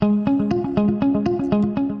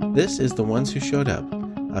This is The Ones Who Showed Up,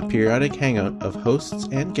 a periodic hangout of hosts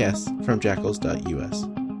and guests from jackals.us.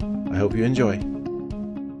 I hope you enjoy.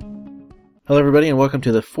 Hello everybody and welcome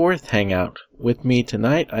to the fourth hangout. With me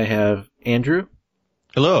tonight I have Andrew.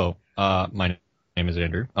 Hello, my name is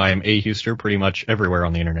Andrew. I am a Huster pretty much everywhere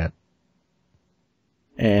on the internet.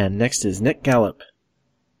 And next is Nick Gallup.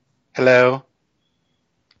 Hello.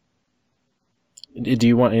 Do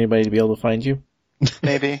you want anybody to be able to find you?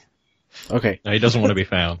 Maybe. Okay. No, he doesn't want to be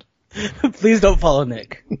found. Please don't follow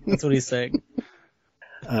Nick. That's what he's saying.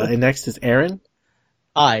 And next is Aaron.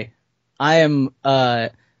 I am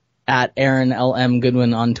at Aaron LM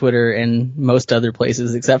Goodwin on Twitter and most other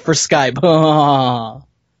places except for Skype.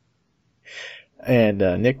 And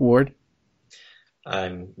Nick Ward.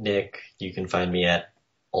 I'm Nick. You can find me at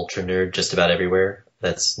Ultra Nerd just about everywhere.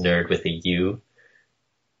 That's nerd with a U.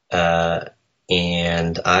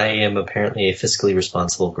 And I am apparently a fiscally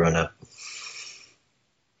responsible grown-up.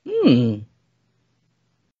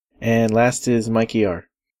 And last is Mikey R.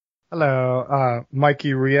 Hello,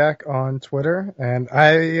 Mikey Riak on Twitter, and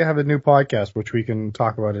I have a new podcast which we can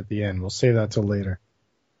talk about at the end. We'll save that till later.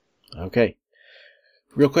 Okay.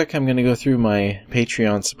 Real quick, I'm going to go through my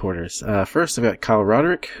Patreon supporters. First, I've got Kyle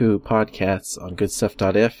Roderick, who podcasts on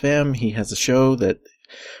goodstuff.fm. He has a show that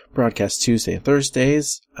broadcasts Tuesday and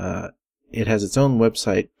Thursdays. It has its own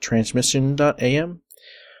website, transmission.am.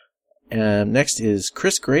 Next is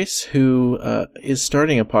Chris Grace, who is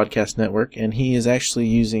starting a podcast network, and he is actually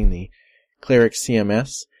using the Cleric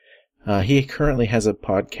CMS. He currently has a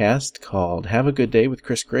podcast called Have a Good Day with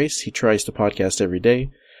Chris Grace. He tries to podcast every day.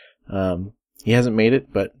 He hasn't made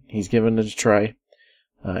it, but he's given it a try.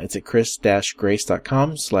 It's at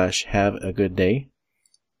chris-grace.com/haveagoodday.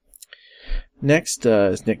 Next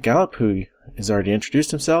is Nick Gallup, who has already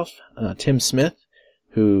introduced himself. Tim Smith,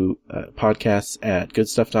 who podcasts at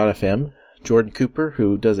goodstuff.fm. Jordan Cooper,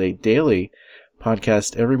 who does a daily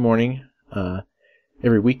podcast every morning,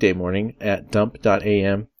 every weekday morning at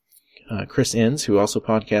dump.am. Chris Enns, who also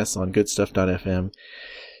podcasts on goodstuff.fm.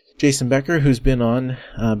 Jason Becker, who's been on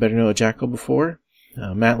Better Know a Jackal before.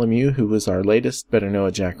 Matt Lemieux, who was our latest Better Know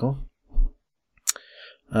a Jackal.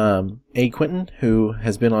 A. Quinton, who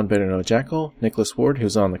has been on Better Know a Jackal. Nicholas Ward,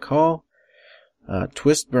 who's on the call.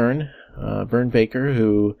 Twist Burn, Burn Baker,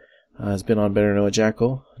 who has been on Better Know a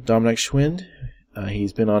Jackal. Dominic Schwind,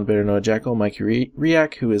 he's been on Better Know a Jackal. Mikey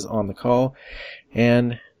Riak, who is on the call.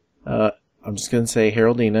 And I'm just going to say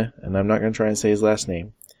Haroldina, and I'm not going to try and say his last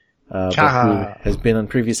name. But who has been on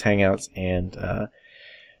previous Hangouts and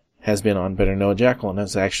has been on Better Know a Jackal, and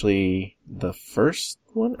that's actually the first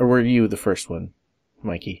one? Or were you the first one,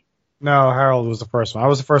 Mikey? No, Harold was the first one. I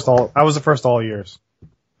was the first all years.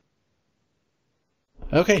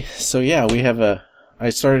 Okay, so yeah, I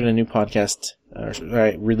started a new podcast,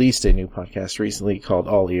 I released a new podcast recently called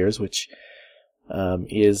All Ears, which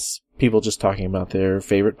is people just talking about their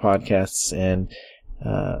favorite podcasts, and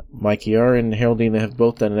Mikey R. and Haroldina have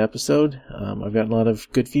both done an episode. I've gotten a lot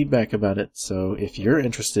of good feedback about it, so if you're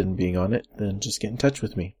interested in being on it, then just get in touch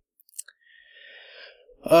with me.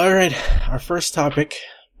 Alright, our first topic,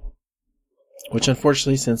 which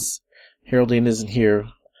unfortunately, since Haroldina isn't here,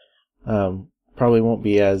 probably won't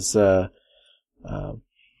be as drawn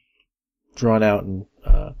out and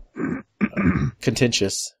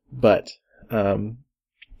contentious, but I'm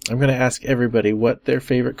going to ask everybody what their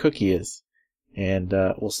favorite cookie is. And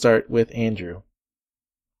we'll start with Andrew.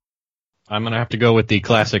 I'm going to have to go with the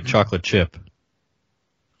classic chocolate chip.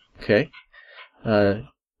 Okay.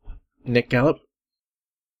 Nick Gallup?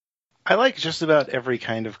 I like just about every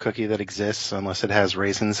kind of cookie that exists unless it has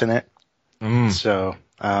raisins in it. So,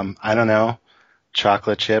 I don't know,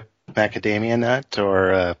 chocolate chip macadamia nut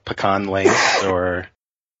or pecan lace or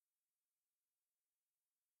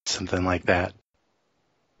something like that.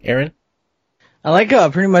 Aaron? I like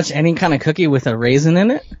pretty much any kind of cookie with a raisin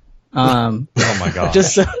in it. Oh my god!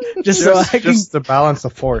 Just so I can just to balance the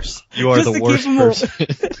force. You are the worst person.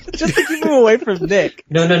 Just to keep him away from Nick.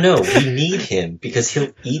 No. We need him because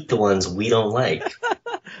he'll eat the ones we don't like.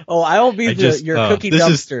 Oh, I'll be your cookie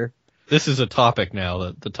dumpster. This is a topic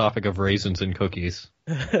now, the topic of raisins and cookies.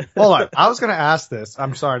 Hold on, I was going to ask this.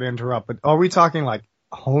 I'm sorry to interrupt, but are we talking like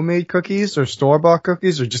homemade cookies or store-bought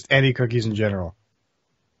cookies or just any cookies in general?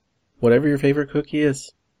 Whatever your favorite cookie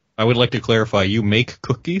is. I would like to clarify, you make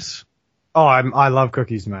cookies? Oh, I love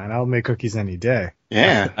cookies, man. I'll make cookies any day.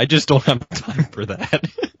 Yeah. I just don't have time for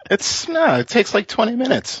that. It takes like 20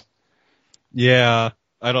 minutes. Yeah,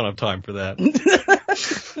 I don't have time for that.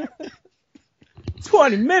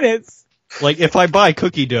 20 minutes? Like, if I buy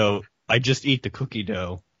cookie dough, I just eat the cookie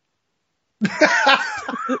dough.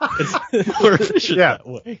 It's more efficient that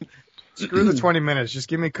way. Screw the 20 minutes. Just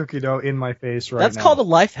give me cookie dough in my face right That's now. called a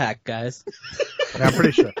life hack, guys. Yeah, I'm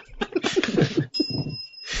pretty sure.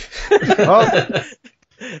 Oh,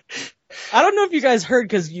 I don't know if you guys heard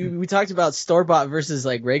because we talked about store bought versus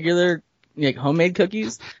like regular like homemade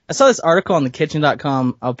cookies. I saw this article on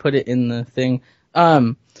thekitchen.com. I'll put it in the thing.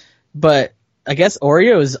 But I guess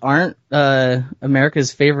Oreos aren't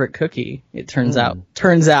America's favorite cookie. It turns out.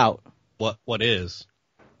 What is?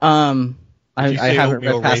 I haven't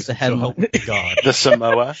read past the headline. God. The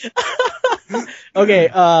Samoa. Okay.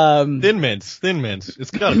 Thin Mints.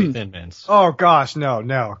 It's gotta be Thin Mints. oh gosh,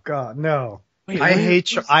 no, God, no. Wait, I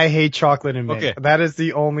hate chocolate and mint. Okay. That is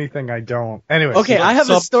the only thing I don't. Anyway. Okay, I have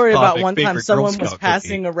a story about one time favorite someone Girl was Scout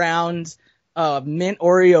passing around mint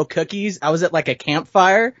Oreo cookies. I was at like a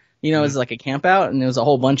campfire. You know, it was like a camp out, and there was a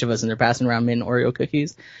whole bunch of us, and they're passing around mint Oreo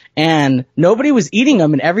cookies. And nobody was eating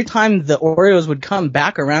them, and every time the Oreos would come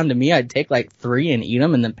back around to me, I'd take like 3 and eat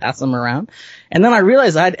them and then pass them around. And then I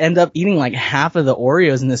realized I'd end up eating like half of the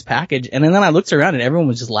Oreos in this package, and then I looked around and everyone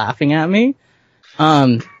was just laughing at me.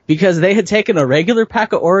 Because they had taken a regular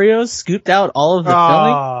pack of Oreos, scooped out all of the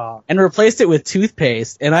filling, and replaced it with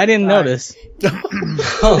toothpaste, and I didn't notice.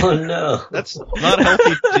 Oh no. That's not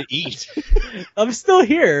healthy to eat. I'm still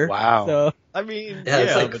here. Wow. So. I mean, Yeah,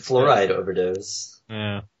 it's like but fluoride overdose.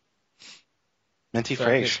 Yeah. Minty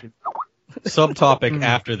fresh. Subtopic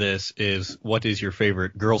after this is, what is your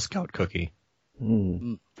favorite Girl Scout cookie?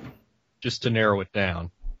 Just to narrow it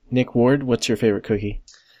down. Nick Ward, what's your favorite cookie?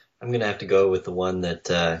 I'm going to have to go with the one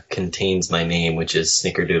that contains my name, which is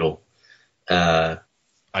Snickerdoodle.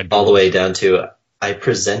 All the way down to, I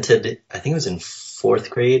presented, I think it was in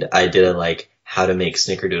 4th grade, I did a how to make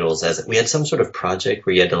Snickerdoodles. We had some sort of project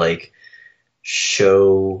where you had to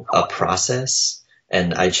show a process,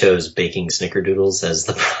 and I chose baking Snickerdoodles as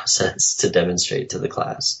the process to demonstrate to the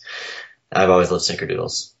class. I've always loved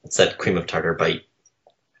Snickerdoodles. It's that cream of tartar bite.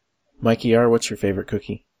 Mikey R., what's your favorite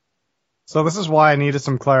cookie? So this is why I needed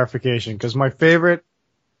some clarification, because my favorite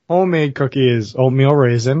homemade cookie is oatmeal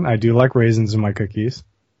raisin. I do like raisins in my cookies.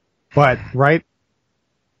 But, right...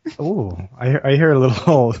 Ooh, I hear a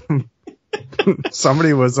little...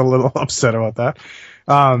 Somebody was a little upset about that.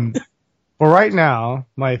 Well, right now,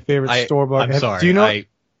 my favorite store-bought... I'm sorry. Do you know...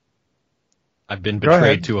 I've been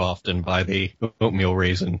betrayed too often by the oatmeal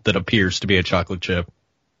raisin that appears to be a chocolate chip.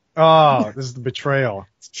 Oh, this is the betrayal.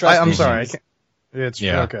 I'm sorry. It's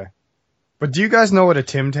okay. But do you guys know what a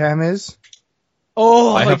Tim Tam is?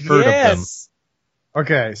 Oh, I have heard of them.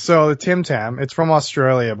 Okay, so the Tim Tam, it's from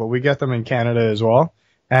Australia, but we get them in Canada as well.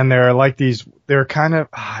 And they're like these, they're kind of,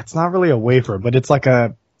 it's not really a wafer, but it's like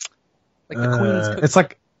a... Like the Queen's cookie. It's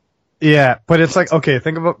like, yeah, but it's like, okay,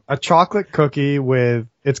 think of a chocolate cookie with,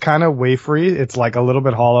 it's kind of wafery, it's like a little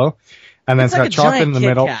bit hollow, and then it's got chocolate in the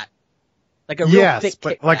middle. Kat. Like a real thick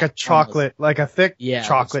Kit Kat. Like a chocolate, like a thick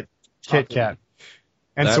chocolate Kit Kat.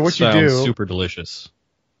 And that so what you sounds do, super delicious.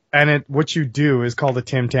 And what you do is called a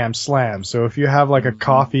Tim Tam Slam. So if you have like a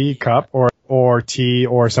coffee cup or tea,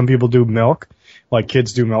 or some people do milk, like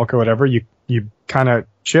kids do milk or whatever, you kind of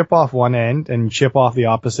chip off one end and chip off the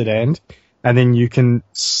opposite end, and then you can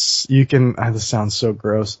this sounds so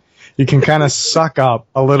gross. You can kind of suck up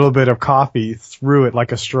a little bit of coffee through it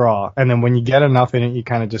like a straw, and then when you get enough in it, you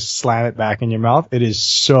kind of just slam it back in your mouth. It is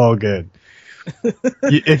so good.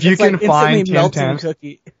 If you can find Tim Tams,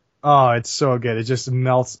 cookie. Oh, it's so good. It just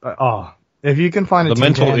melts. If you can find the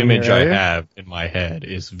mental image I have in my head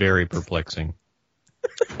is very perplexing.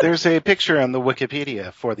 There's a picture on the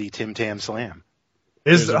Wikipedia for the Tim Tam Slam.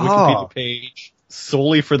 There's a Wikipedia page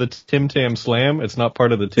solely for the Tim Tam Slam. It's not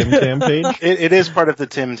part of the Tim Tam page. It is part of the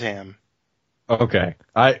Tim Tam. Okay,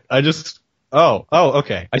 I just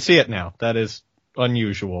okay. I see it now. That is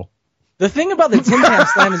unusual. The thing about the Tim Tam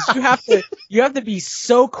Slam is you have to be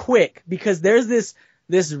so quick, because there's this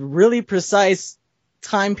really precise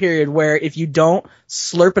time period where if you don't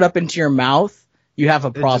slurp it up into your mouth, you have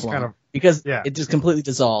a problem, because it just completely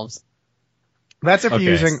dissolves. That's if you're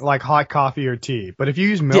using like hot coffee or tea, but if you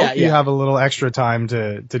use milk, you have a little extra time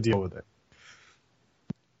to deal with it.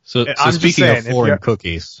 So speaking of foreign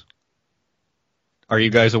cookies, are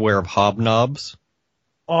you guys aware of hobnobs?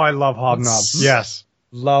 Oh, I love hobnobs. Yes.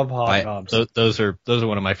 Love hobnobs. Those are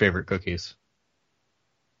one of my favorite cookies.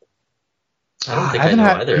 I don't think I know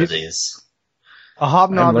either of these. A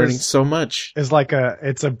hobnob I'm learning so much. Is like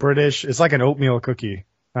it's like an oatmeal cookie.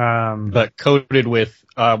 But coated with,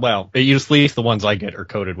 usually the ones I get are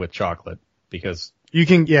coated with chocolate, because you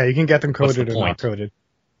can get them coated or not coated.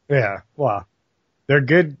 Yeah, well, they're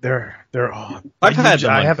good. I've had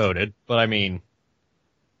them uncoated, but I mean,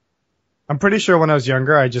 I'm pretty sure when I was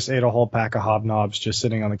younger, I just ate a whole pack of hobnobs just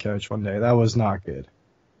sitting on the couch one day. That was not good.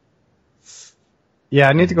 Yeah,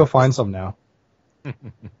 I need to go find some now.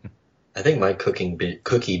 I think my cookie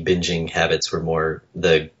binging habits were more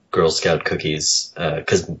the Girl Scout cookies,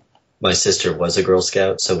 because my sister was a Girl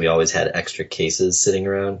Scout, so we always had extra cases sitting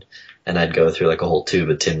around, and I'd go through like a whole tube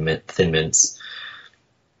of Thin Mints.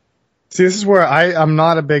 See, this is where I'm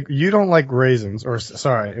not a big. You don't like raisins, or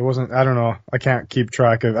sorry, it wasn't. I don't know. I can't keep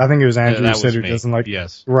track of. I think it was Andrew who said who doesn't like.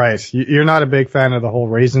 Yes. Right. You're not a big fan of the whole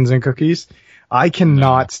raisins in cookies. I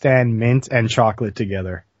cannot stand mint and chocolate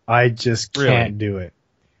together. I just can't do it.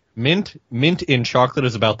 Mint in chocolate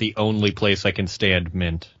is about the only place I can stand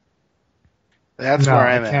mint. That's where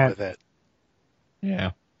I'm at with it.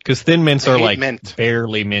 Yeah. Because Thin Mints are like mint.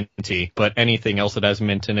 barely minty, but anything else that has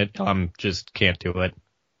mint in it, just can't do it.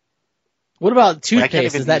 What about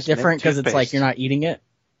toothpaste? Is that different because it's like you're not eating it?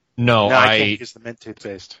 No, I can't use the mint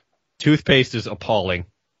toothpaste. Toothpaste is appalling.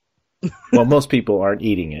 Well, most people aren't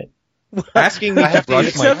eating it. Asking me to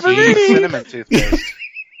brush my teeth, cinnamon toothpaste.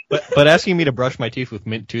 But asking me to brush my teeth with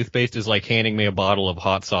mint toothpaste is like handing me a bottle of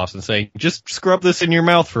hot sauce and saying, just scrub this in your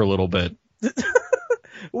mouth for a little bit.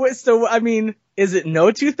 Wait, so, I mean, is it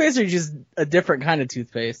no toothpaste or just a different kind of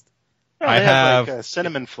toothpaste? Oh, I have like,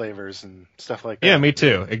 cinnamon flavors and stuff like that. Yeah, me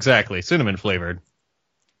too. Exactly. Cinnamon flavored.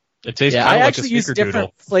 It tastes kind of like a snickerdoodle. I actually use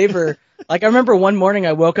different flavor. Like, I remember one morning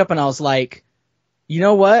I woke up and I was like, you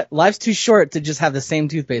know what? Life's too short to just have the same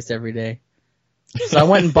toothpaste every day. So I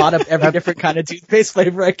went and bought up every different kind of toothpaste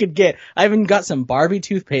flavor I could get. I even got some Barbie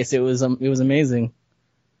toothpaste. It was amazing.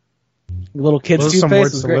 Little kids'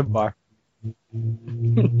 toothpaste was great.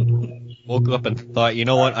 Woke up and thought, you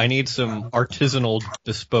know what? I need some artisanal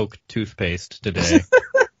bespoke toothpaste today.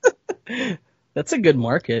 That's a good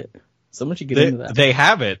market. Someone should get into that. They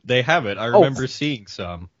have it. I remember seeing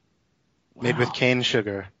some. Made with cane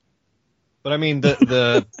sugar. But I mean,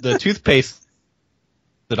 the toothpaste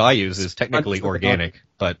that I use is technically organic,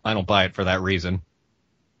 but I don't buy it for that reason.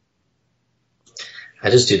 I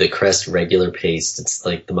just do the Crest regular paste. It's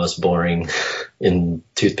like the most boring in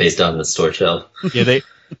toothpaste on the store shelf. Yeah,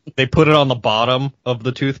 they put it on the bottom of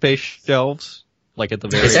the toothpaste shelves, like at the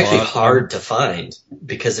very bottom. It's actually hard to find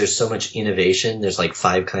because there's so much innovation. There's like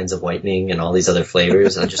 5 kinds of whitening and all these other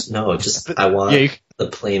flavors. I want the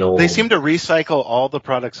plain old. They seem to recycle all the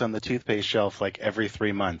products on the toothpaste shelf like every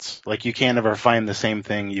 3 months. Like you can't ever find the same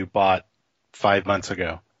thing you bought 5 months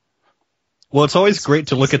ago. Well, it's always great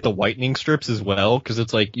to look at the whitening strips as well, because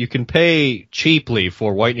it's like you can pay cheaply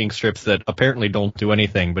for whitening strips that apparently don't do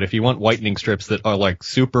anything, but if you want whitening strips that are like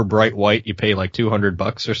super bright white, you pay like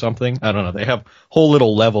 $200 or something. I don't know. They have whole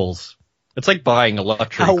little levels. It's like buying a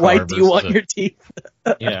luxury car. How white do you want your teeth?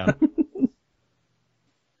 Yeah.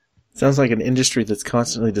 Sounds like an industry that's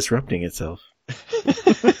constantly disrupting itself.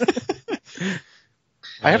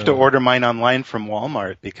 I have to order mine online from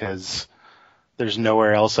Walmart because there's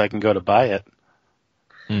nowhere else I can go to buy it.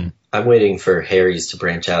 I'm waiting for Harry's to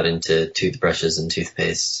branch out into toothbrushes and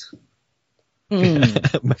toothpaste.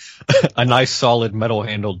 A nice solid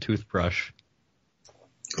metal-handled toothbrush.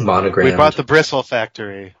 Monogrammed. We bought the Bristle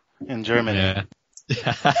factory in Germany.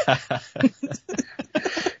 Yeah.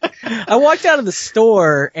 I walked out of the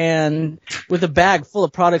store and with a bag full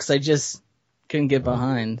of products I just couldn't get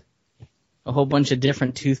behind. A whole bunch of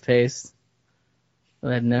different toothpaste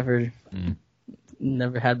that I'd never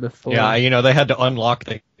had before. Yeah, they had to unlock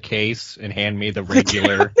the case and hand me the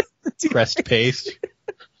regular Crest paste.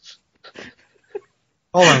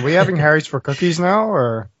 Hold on, are we having Harry's for cookies now,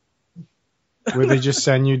 or would they just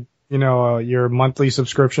send you, your monthly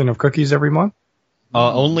subscription of cookies every month?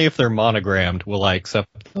 Only if they're monogrammed will I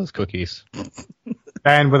accept those cookies.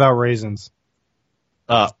 And without raisins.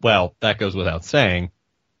 Well, that goes without saying.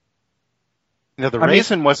 No, the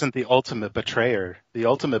raisin wasn't the ultimate betrayer. The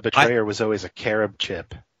ultimate betrayer was always a carob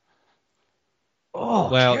chip. Oh,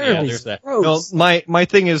 well, yeah, there's that. No, my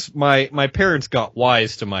thing is, my parents got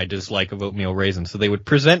wise to my dislike of oatmeal raisins, so they would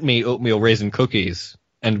present me oatmeal raisin cookies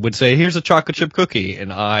and would say, "Here's a chocolate chip cookie,"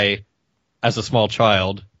 and I, as a small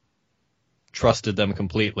child, trusted them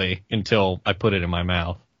completely until I put it in my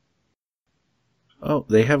mouth. Oh,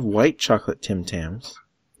 they have white chocolate Tim Tams.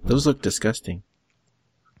 Those look disgusting.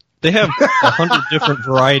 They have 100 different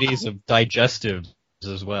varieties of digestives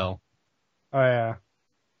as well. Oh, yeah.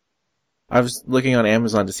 I was looking on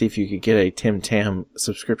Amazon to see if you could get a Tim Tam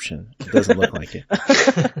subscription. It doesn't look like it.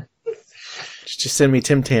 Just send me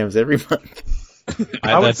Tim Tams every month.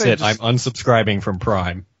 That's it. I'm unsubscribing from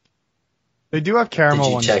Prime. They do have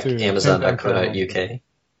caramel ones, too. Did you check Amazon.co.uk?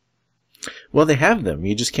 Well, they have them.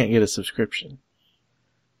 You just can't get a subscription.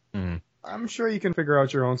 I'm sure you can figure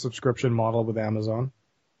out your own subscription model with Amazon.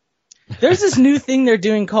 There's this new thing they're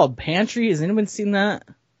doing called Pantry. Has anyone seen that?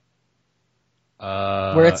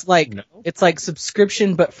 Where it's like no. it's like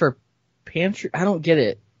subscription, but for pantry. I don't get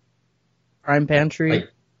it. Prime Pantry.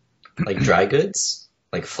 Like dry goods?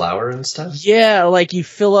 Like flour and stuff? Yeah, like you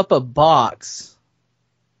fill up a box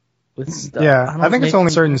with stuff. Yeah, don't I think it's maybe-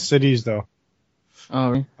 only certain cities though. Oh,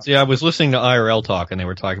 really? See, I was listening to IRL Talk, and they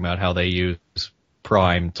were talking about how they use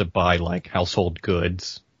Prime to buy, like, household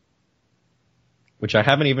goods, which I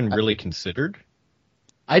haven't even really considered.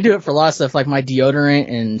 I do it for a lot of stuff, like my deodorant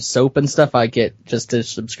and soap and stuff. I get just a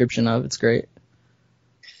subscription of. It's great.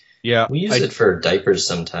 Yeah, We use it for diapers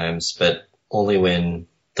sometimes, but only when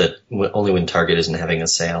Target isn't having a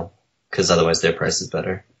sale, because otherwise their price is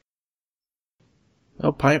better.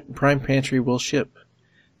 Oh, Prime Pantry will ship.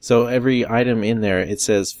 So every item in there, it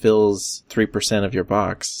says fills 3% of your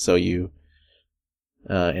box. So and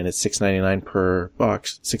it's $6.99 per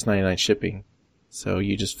box, $6.99 shipping. So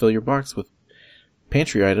you just fill your box with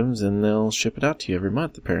pantry items and they'll ship it out to you every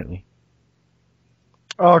month, apparently.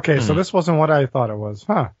 Okay, so this wasn't what I thought it was.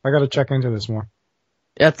 Huh, I gotta check into this more.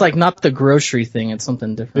 Yeah, it's like not the grocery thing. It's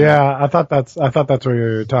something different. Yeah, I thought that's what you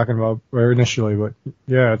were talking about initially, but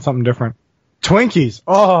yeah, it's something different. Twinkies!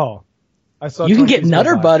 Oh! I saw You can get Twinkies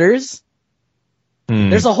Nutter go by. Butters. Hmm.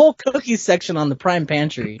 There's a whole cookie section on the Prime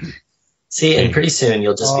Pantry. See, and pretty soon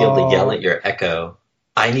you'll just be able to yell at your Echo,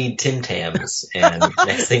 I need Tim Tams, and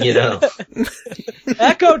next thing you know.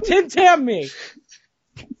 Echo, Tim Tam me.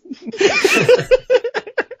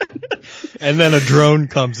 And then a drone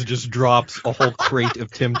comes and just drops a whole crate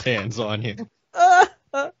of Tim Tams on you.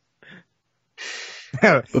 But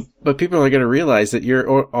people are going to realize that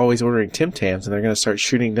you're always ordering Tim Tams and they're going to start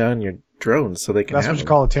shooting down your drones so they can That's have what you them.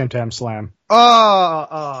 call a Tim Tam Slam.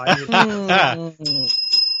 I Mm.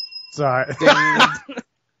 sorry.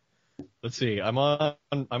 Let's see. I'm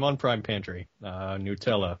on Prime Pantry.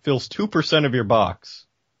 Nutella fills 2% of your box.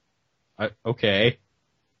 Okay.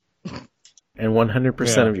 And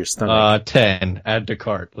 100% of your stomach. 10. Add to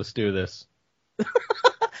cart. Let's do this.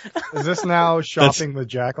 Is this now shopping with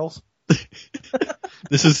jackals?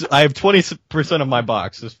 I have 20% of my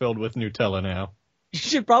box is filled with Nutella now. You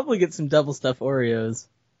should probably get some double stuffed Oreos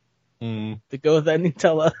Mm. to go with that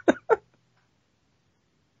Nutella.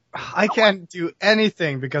 I can't do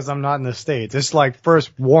anything because I'm not in the States. It's like,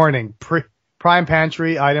 first warning, Prime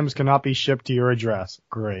Pantry items cannot be shipped to your address.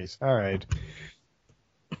 Great. All right.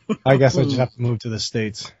 I guess I just have to move to the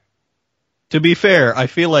States. To be fair, I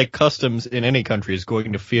feel like customs in any country is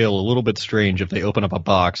going to feel a little bit strange if they open up a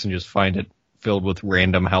box and just find it filled with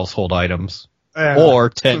random household items. Or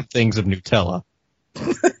 10 things of Nutella.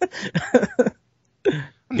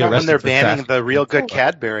 Not when they're for banning traffic. the real good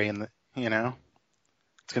Cadbury and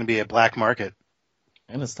it's going to be a black market.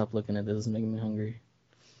 I'm gonna stop looking at this. It's making me hungry.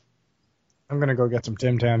 I'm going to go get some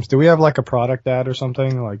Tim Tams. Do we have like a product ad or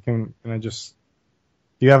something? Like, can I just...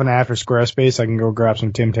 Do you have an ad for Squarespace? I can go grab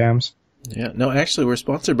some Tim Tams. Yeah. No, actually, we're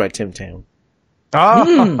sponsored by Tim Tam.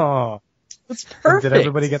 Oh! That's perfect. Did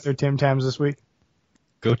everybody get their Tim Tams this week?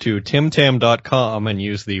 Go to timtam.com and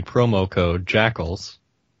use the promo code JACKALS.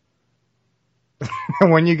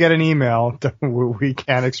 When you get an email, we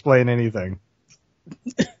can't explain anything.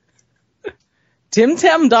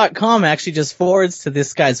 TimTam.com actually just forwards to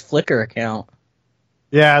this guy's Flickr account.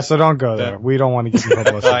 Yeah, so don't go there. We don't want to give you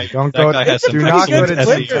publicity. Don't go. guy has some Do not go to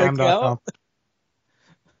excellent SEO. timtam.com.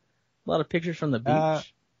 A lot of pictures from the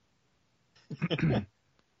beach.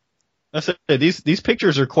 I said these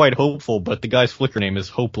pictures are quite hopeful, but the guy's Flickr name is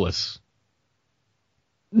Hopeless.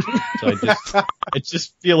 So I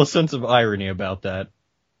just feel a sense of irony about that.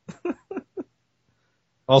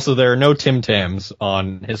 Also, there are no Tim Tams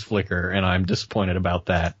on his Flickr, and I'm disappointed about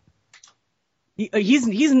that. He's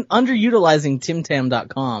underutilizing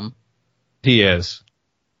TimTam.com. He is.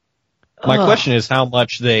 My question is how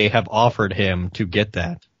much they have offered him to get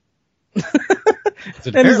that.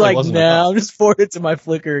 And he's like, nah, I'll just forward it to my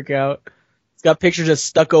Flickr account. It's got pictures of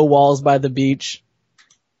stucco walls by the beach.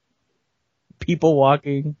 People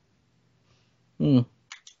walking. Well,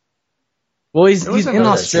 he's in That seems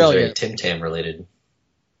Australia. very Tim Tam related.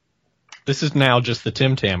 This is now just the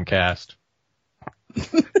Tim Tam cast.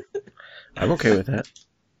 I'm okay with that.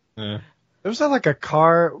 Yeah. Wasn't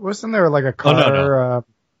there like a car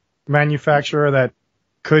manufacturer that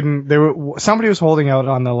couldn't? Somebody was holding out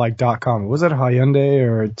on the .com. Was it Hyundai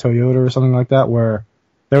or Toyota or something like that? Where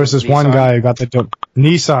there was this one guy who got the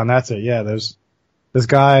Nissan. That's it. Yeah, there's this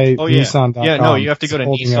guy. Oh yeah. Nissan.com. Yeah, no, you have to go to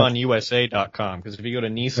holding out. NissanUSA.com because if you go to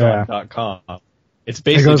Nissan.com, it's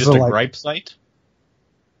basically just a gripe site.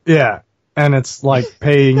 Yeah, and it's like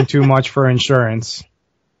paying too much for insurance.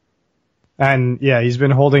 And yeah, he's been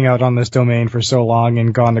holding out on this domain for so long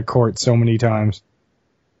and gone to court so many times.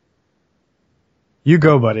 You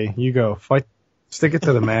go, buddy. You go. Fight Stick it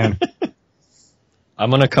to the man. I'm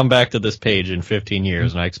going to come back to this page in 15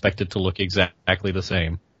 years, and I expect it to look exactly the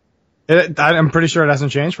same. I'm pretty sure it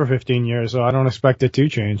hasn't changed for 15 years, so I don't expect it to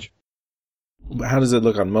change. How does it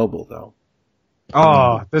look on mobile, though?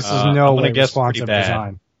 Oh, this is no I'm gonna way guess responsive pretty bad.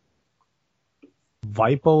 design.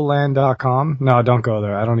 Vipoland.com? No, don't go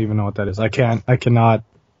there. I don't even know what that is. I can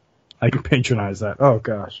patronize that. Oh,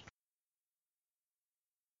 gosh.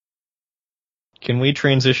 Can we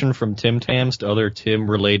transition from Tim Tams to other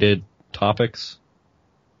Tim-related topics?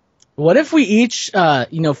 What if we each,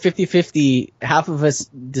 50-50, half of us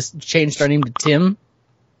just changed our name to Tim,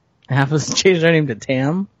 and half of us changed our name to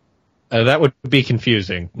Tam? That would be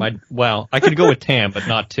confusing. I could go with Tam, but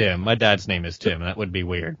not Tim. My dad's name is Tim. That would be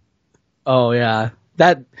weird. Oh, yeah.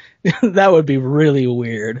 That would be really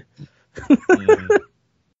weird.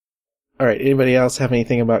 All right. Anybody else have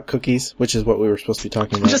anything about cookies, which is what we were supposed to be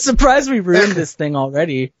talking I'm about? just surprised we ruined this thing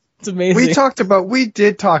already. It's amazing. We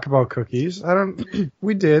did talk about cookies.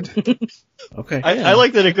 We did. Okay. I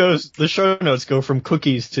like that it goes, the show notes go from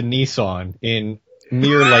cookies to Nissan in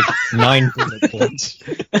mere, 9 bullet points.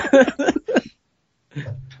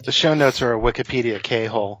 The show notes are a Wikipedia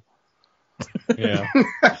K-hole. Yeah.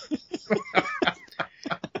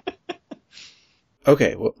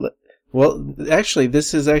 Okay. Well, actually,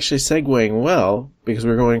 this is actually segueing well, because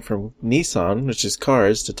we're going from Nissan, which is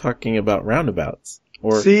cars, to talking about roundabouts.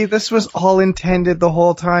 See, this was all intended the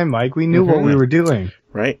whole time, Mike. We knew what we were doing.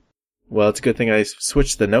 Right. Well, it's a good thing I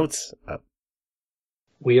switched the notes up.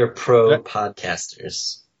 We are pro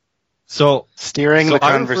podcasters. So Steering the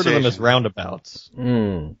I refer to them conversation. as roundabouts.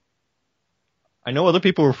 I know other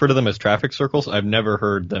people refer to them as traffic circles. I've never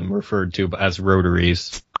heard them referred to as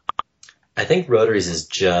rotaries. I think rotaries is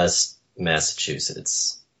just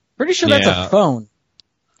Massachusetts. Pretty sure that's Yeah. a phone.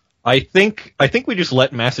 I think we just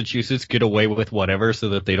let Massachusetts get away with whatever so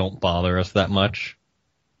that they don't bother us that much.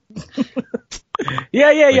 Yeah,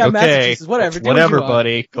 Okay, Massachusetts, whatever. Do what whatever, you want.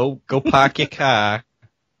 buddy. Go park your car.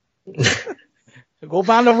 Go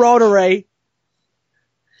find a rotary.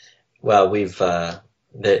 Well, we've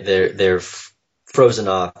they're frozen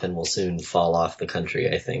off and will soon fall off the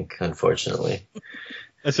country, I think, unfortunately.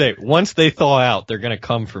 I say, once they thaw out, they're gonna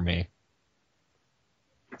come for me.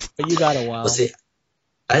 But you got a while. Well, see,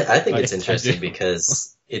 I think it's I interesting do.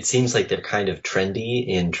 because it seems like they're kind of trendy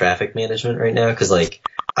in traffic management right now. Because,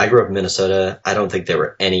 I grew up in Minnesota. I don't think there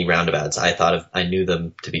were any roundabouts. I knew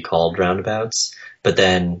them to be called roundabouts, but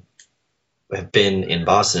then have been in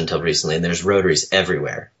Boston until recently, and there's rotaries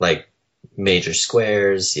everywhere, like major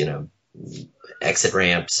squares, exit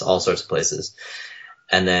ramps, all sorts of places.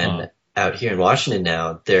 And then out here in Washington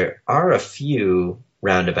now, there are a few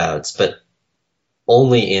roundabouts, but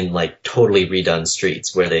only in totally redone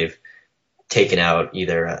streets where they've taken out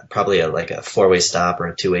either probably a four-way stop or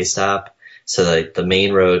a two-way stop. So the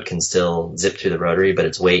main road can still zip through the rotary, but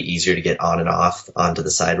it's way easier to get on and off onto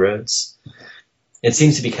the side roads. It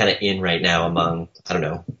seems to be kind of in right now among, I don't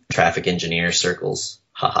know, traffic engineer circles.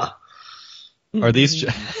 Haha. Are these?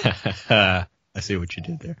 I see what you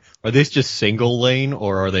did there. Are these just single lane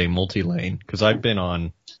or are they multi-lane? Because I've been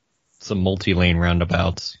on some multi-lane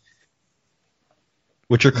roundabouts,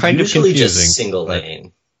 which are kind Usually of confusing. just single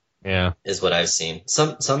lane. Yeah. Is what I've seen.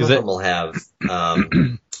 Some of them will have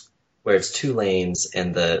where it's 2 lanes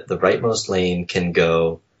and the rightmost lane can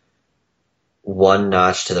go 1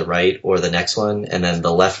 notch to the right or the next one, and then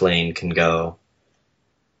the left lane can go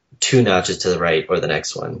 2 notches to the right or the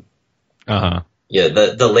next one. Uh-huh. Yeah,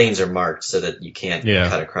 the lanes are marked so that you can't Yeah.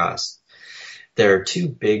 cut across. There are 2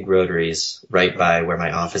 big rotaries right by where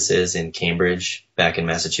my office is in Cambridge, back in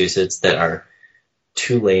Massachusetts, that are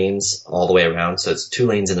 2 lanes all the way around. So it's 2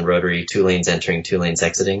 lanes in the rotary, 2 lanes entering, 2 lanes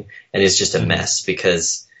exiting, and it's just a mess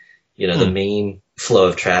because the main flow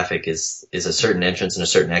of traffic is a certain entrance and a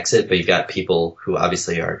certain exit, but you've got people who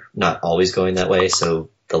obviously are not always going that way, so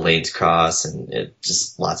the lanes cross and it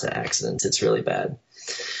just lots of accidents. It's really bad.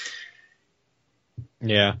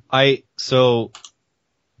 Yeah. I've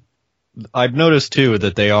noticed too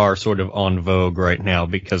that they are sort of on vogue right now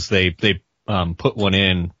because they put one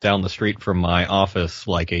in down the street from my office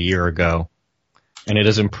like a year ago, and it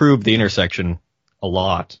has improved the intersection a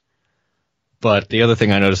lot. But the other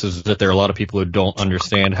thing I noticed is that there are a lot of people who don't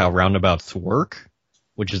understand how roundabouts work,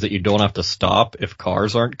 which is that you don't have to stop if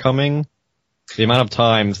cars aren't coming. The amount of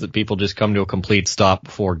times that people just come to a complete stop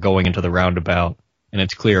before going into the roundabout and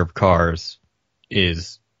it's clear of cars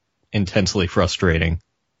is intensely frustrating.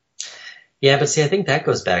 Yeah, but see, I think that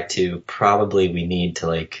goes back to probably we need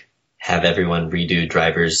to have everyone redo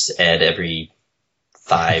driver's ed every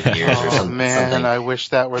 5 years or something. Oh man, I wish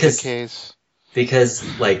that were the case. Because,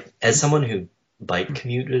 as someone who bike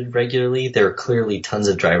commuted regularly, there are clearly tons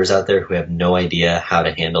of drivers out there who have no idea how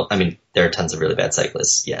to handle. I mean, there are tons of really bad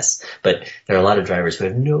cyclists, yes, but there are a lot of drivers who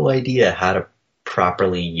have no idea how to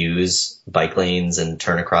properly use bike lanes and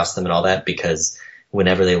turn across them and all that, because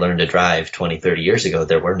whenever they learned to drive 20, 30 years ago,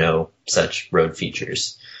 there were no such road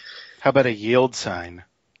features. How about a yield sign?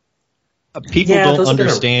 People don't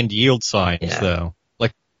understand yield signs, though.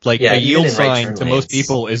 Like a yield sign to most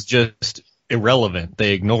people is just irrelevant.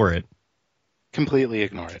 They ignore it. Completely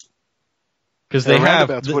ignore it. Because they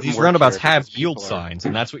have these roundabouts have yield signs,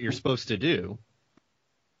 and that's what you're supposed to do.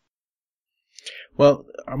 Well,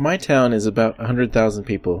 my town is about 100,000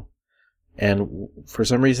 people, and for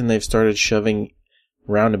some reason they've started shoving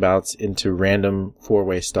roundabouts into random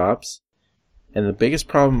four-way stops. And the biggest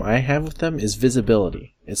problem I have with them is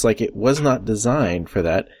visibility. It's like it was not designed for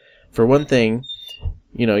that. For one thing,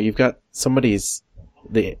 you know, you've got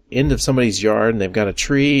the end of somebody's yard, and they've got a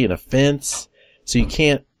tree and a fence, so you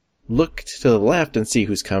can't look to the left and see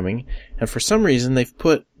who's coming. And for some reason, they've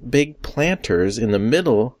put big planters in the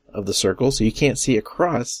middle of the circle, so you can't see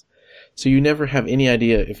across, so you never have any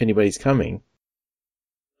idea if anybody's coming.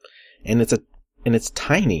 And it's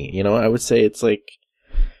tiny, you know, I would say it's like,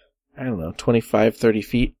 I don't know, 25, 30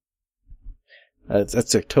 feet.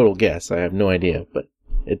 That's a total guess. I have no idea, but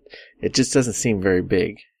it just doesn't seem very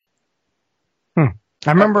big. I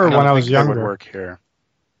remember when I was younger. Would work here.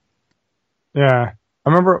 Yeah. I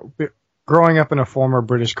remember growing up in a former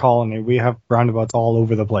British colony, we have roundabouts all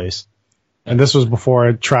over the place. And this was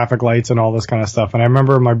before traffic lights and all this kind of stuff. And I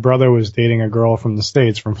remember my brother was dating a girl from the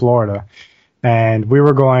States, from Florida. And we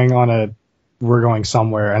were going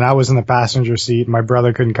somewhere. And I was in the passenger seat. My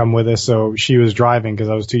brother couldn't come with us, so she was driving because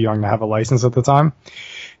I was too young to have a license at the time.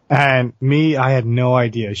 And I had no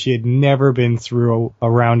idea. She had never been through a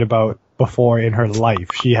roundabout before in her life.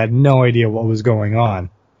 She had no idea what was going on.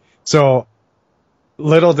 So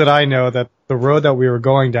little did I know that the road that we were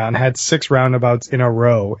going down had 6 roundabouts in a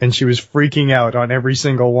row, and she was freaking out on every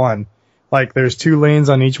single one. Like, there's 2 lanes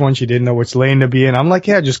on each one. She didn't know which lane to be in. I'm like,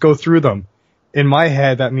 yeah, just go through them. In my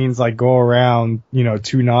head, that means like go around,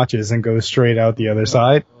 2 notches and go straight out the other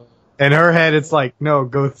side. In her head, it's like, no,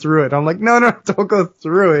 go through it. I'm like, no, don't go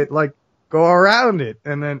through it. Like, go around it.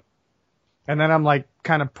 And then I'm like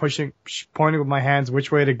kind of pointing with my hands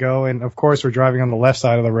which way to go. And of course, we're driving on the left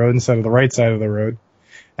side of the road instead of the right side of the road.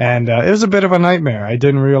 And it was a bit of a nightmare. I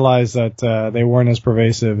didn't realize that they weren't as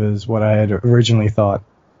pervasive as what I had originally thought.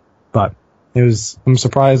 But I'm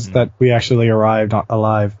surprised that we actually arrived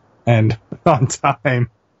alive and on time.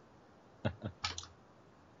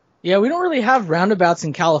 Yeah, we don't really have roundabouts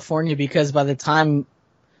in California because by the time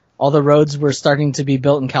all the roads were starting to be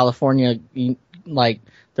built in California, there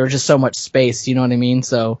was just so much space, you know what I mean?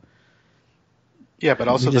 So yeah, but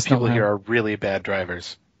also the people here are really bad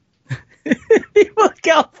drivers. People in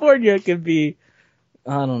California could be,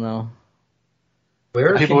 I don't know.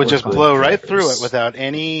 People would just blow right through it without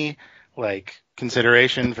any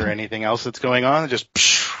consideration for anything else that's going on. Just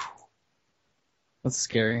that's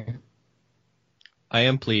scary. I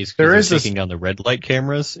am pleased because they're taking down the red light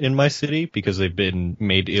cameras in my city because they've been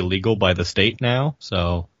made illegal by the state now.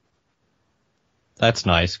 So that's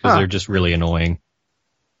nice because they're just really annoying.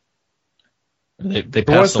 They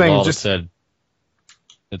passed a law that said,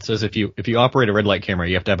 it says if you operate a red light camera,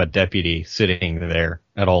 you have to have a deputy sitting there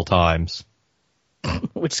at all times.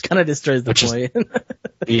 Which kind of destroys the point.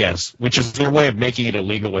 Yes, which is their way of making it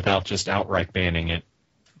illegal without just outright banning it.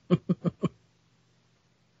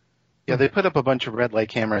 Yeah, they put up a bunch of red light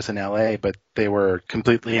cameras in LA, but they were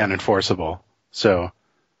completely unenforceable. So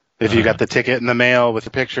if you got the ticket in the mail with the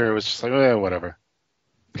picture, it was just like, whatever.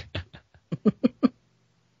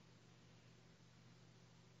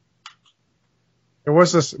 There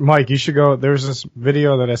was this, Mike, you should go, there's this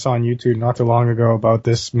video that I saw on YouTube not too long ago about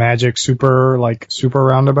this magic super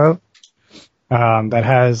roundabout. That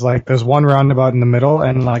has there's one roundabout in the middle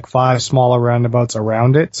and 5 smaller roundabouts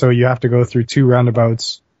around it. So you have to go through 3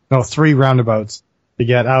 roundabouts to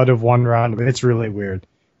get out of one roundabout. It's really weird.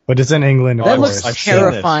 But it's in England. That looks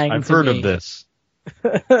terrifying. I've heard of this.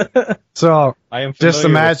 So I am just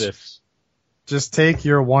imagine, with this. Just take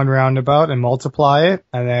your one roundabout and multiply it,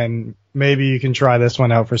 and then maybe you can try this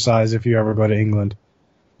one out for size if you ever go to England.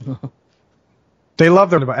 They love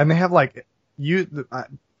them, and they have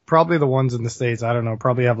probably the ones in the States, I don't know,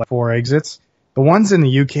 probably have 4 exits. The ones in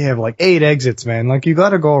the UK have 8 exits, man. You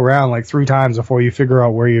gotta go around 3 times before you figure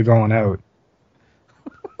out where you're going out.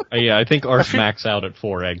 Yeah, I think ours max out at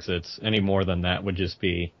 4 exits. Any more than that would just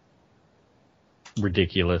be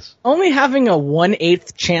ridiculous. Only having a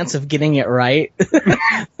 1/8 chance of getting it right.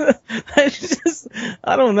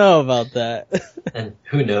 I don't know about that. And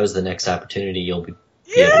who knows the next opportunity you'll be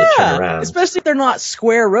able to turn around. Especially if they're not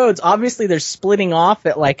square roads. Obviously, they're splitting off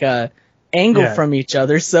at like a angle from each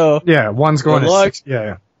other. So yeah, one's going to 6.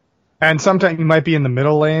 Yeah. And sometimes you might be in the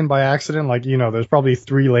middle lane by accident. Like, there's probably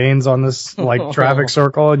 3 lanes on this like traffic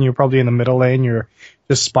circle, and you're probably in the middle lane. You're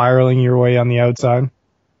just spiraling your way on the outside.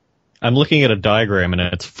 I'm looking at a diagram, and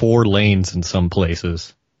it's 4 lanes in some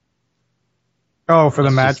places. Oh, for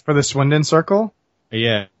for the Swindon Circle?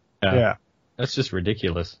 Yeah. Yeah. That's just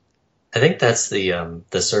ridiculous. I think that's the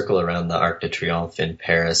circle around the Arc de Triomphe in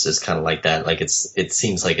Paris is kind of like that. Like it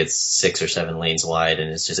seems like it's 6 or 7 lanes wide, and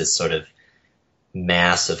it's just this sort of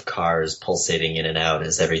mass of cars pulsating in and out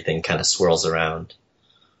as everything kind of swirls around.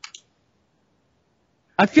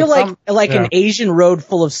 I feel like an Asian road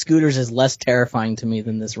full of scooters is less terrifying to me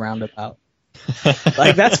than this roundabout.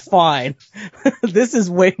 Like, that's fine. This is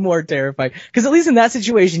way more terrifying. Because at least in that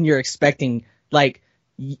situation, you're expecting, like,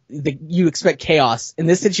 you expect chaos. In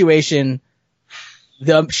this situation,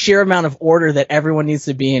 the sheer amount of order that everyone needs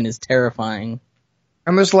to be in is terrifying.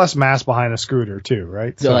 And there's less mass behind a scooter, too,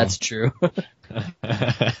 right? So that's true.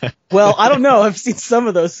 Well, I don't know. I've seen some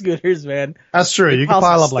of those scooters, man. That's true. You can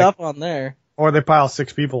pile up stuff on there. Or they pile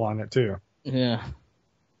 6 people on it, too. Yeah.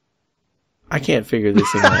 I can't figure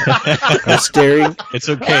this thing out. I'm staring. It's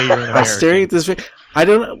okay, you're an American. I'm staring at this. I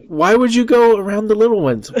don't know. Why would you go around the little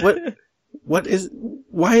ones?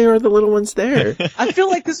 Why are the little ones there? I feel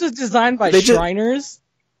like this was designed by Shriners.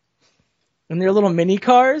 And their little mini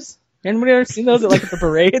cars. Anybody ever seen those at like the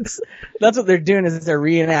parades? That's what they're doing, is they're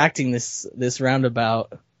reenacting this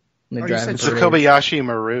roundabout. And it's the Kobayashi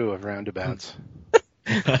Maru of roundabouts.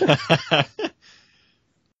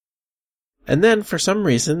 And then for some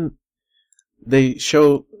reason they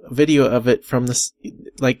show a video of it from this,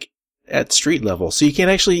 like, at street level, so you can't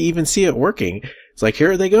actually even see it working. It's like,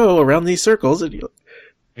 here they go around these circles, and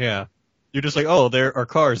yeah, you're just like, oh, there are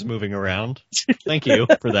cars moving around. Thank you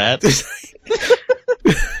for that.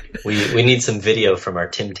 We need some video from our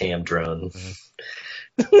Tim Tam drone.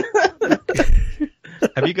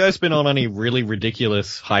 Have you guys been on any really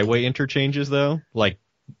ridiculous highway interchanges, though? Like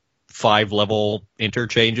 5-level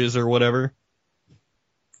interchanges or whatever?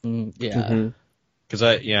 Yeah. Because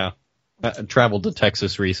I traveled to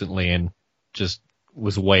Texas recently and just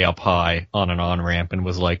was way up high on an on-ramp and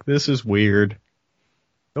was like, this is weird.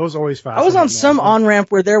 Those always fascinating. I was on some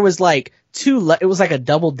on-ramp where there was like it was like a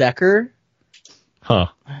double-decker. Huh.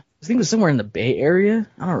 I think it was somewhere in the Bay Area.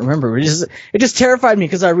 I don't remember. It just terrified me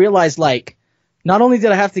because I realized, like, not only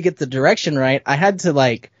did I have to get the direction right, I had to,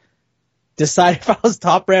 like, decide if I was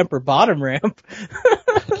top ramp or bottom ramp.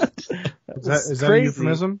 Is that a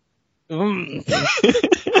euphemism?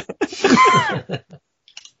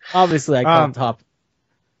 Obviously, I called top.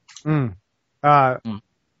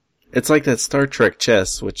 it's like that Star Trek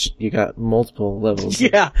chess, which you got multiple levels.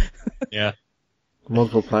 Yeah. Yeah.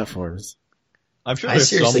 Multiple platforms. I'm sure I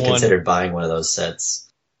seriously considered buying one of those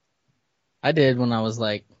sets. I did when I was,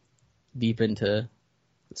 like, deep into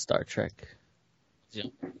Star Trek. Yeah.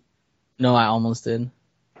 No, I almost did.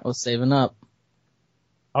 I was saving up.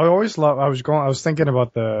 I was thinking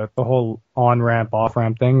about the whole on-ramp,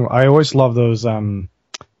 off-ramp thing. I always love those,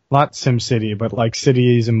 not SimCity, but like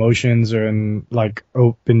Cities in Motions and like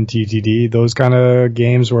Open TTD, those kind of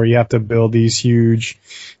games where you have to build these huge,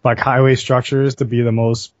 like, highway structures to be the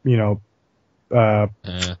most, most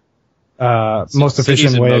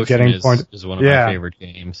efficient way of getting points. Is one of my favorite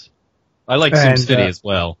games. I like SimCity as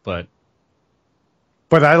well, but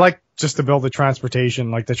I like just to build the transportation,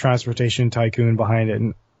 like the transportation tycoon behind it.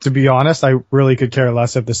 And to be honest, I really could care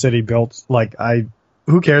less if the city built,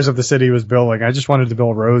 who cares if the city was built? Like, I just wanted to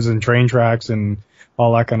build roads and train tracks and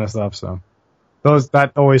all that kind of stuff. So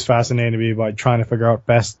that always fascinated me by trying to figure out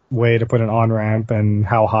best way to put an on-ramp and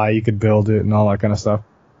how high you could build it and all that kind of stuff.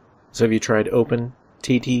 So have you tried Open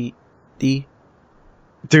TTD?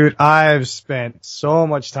 Dude, I've spent so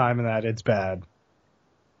much time in that. It's bad.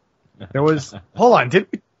 There was, hold on. Did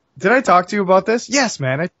I talk to you about this? Yes,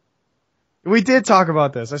 man. We did talk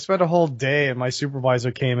about this. I spent a whole day and my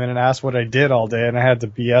supervisor came in and asked what I did all day and I had to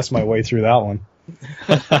BS my way through that one.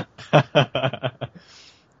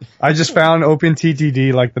 I just found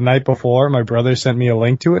OpenTTD like the night before. My brother sent me a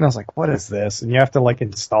link to it and I was like, what is this? And you have to like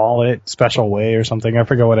install it special way or something. I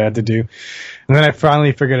forgot what I had to do. And then I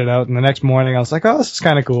finally figured it out. And the next morning I was like, oh, this is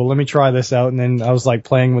kind of cool. Let me try this out. And then I was like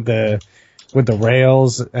playing with the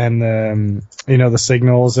rails and the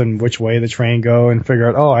signals and which way the train go and figure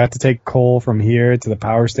out, oh, I have to take coal from here to the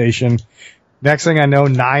power station. Next thing I know,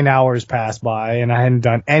 9 hours passed by, and I hadn't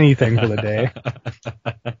done anything for the day.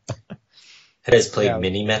 Have you guys played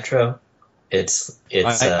Mini Metro?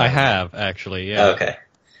 I have actually, yeah. Oh, okay.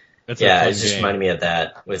 It just reminded me of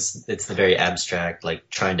that. It's the very abstract, like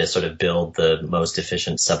trying to sort of build the most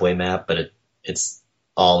efficient subway map, but it's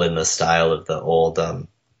all in the style of the old. I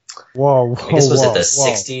guess was it the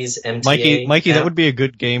 '60s MTA? Mikey, that would be a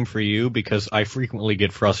good game for you because I frequently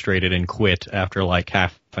get frustrated and quit after like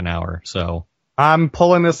half an hour. So I'm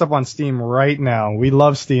pulling this up on Steam right now. We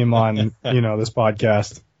love Steam on this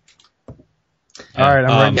podcast. All right,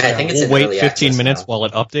 I'm ready. I think it's we'll wait 15 minutes while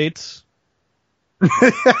it updates.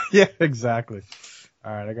 Yeah, exactly.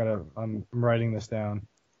 All right, I'm writing this down.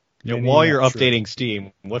 Yeah, while you're updating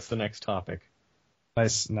Steam, what's the next topic?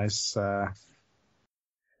 Nice. I'm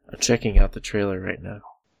checking out the trailer right now.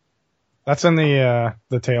 That's in the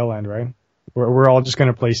tail end, right? We're all just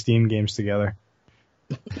gonna play Steam games together.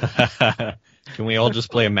 Can we all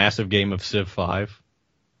just play a massive game of Civ 5?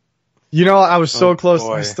 I was so close.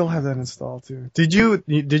 Boy. I still have that installed too. Did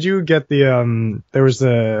you get the there was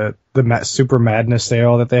the Super Madness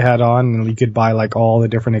sale that they had on, and you could buy like all the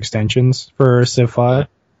different extensions for Civ 5?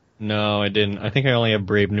 No, I didn't. I think I only have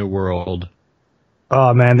Brave New World.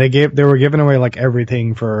 Oh man, they were giving away like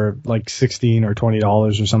everything for like $16 or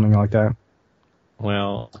 $20 or something like that.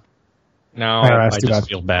 Well, now I just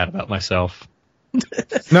feel bad about myself.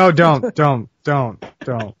 No, don't.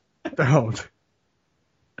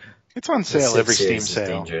 It's on sale every Steam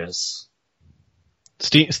sale. Dangerous.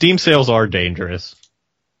 Steam sales are dangerous.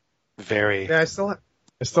 Very. Yeah, I still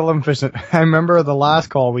haven't finished it. I remember the last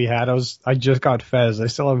call we had. I just got Fez. I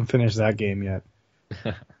still haven't finished that game yet.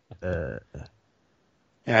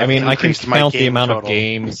 I mean, I can count the amount of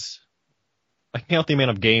games. I can count the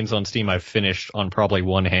amount of games on Steam I've finished on probably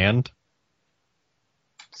one hand.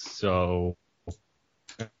 So,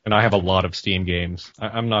 and I have a lot of Steam games.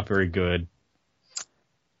 I'm not very good.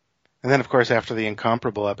 And then, of course, after the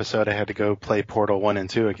Incomparable episode, I had to go play Portal 1 and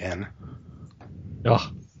 2 again.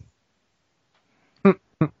 Ugh.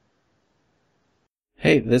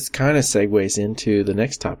 Hey, this kind of segues into the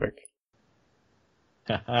next topic.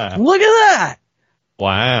 Look at that!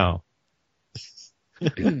 Wow.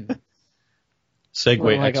 Segue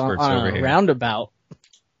like experts on over a here. Roundabout.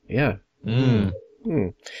 Yeah. Mm.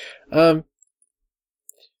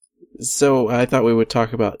 So I thought we would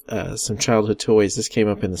talk about some childhood toys. This came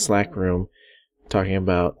up in the Slack room, talking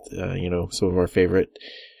about some of our favorite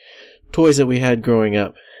toys that we had growing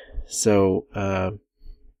up. So,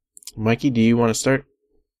 Mikey, do you want to start?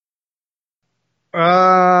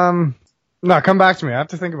 No, come back to me. I have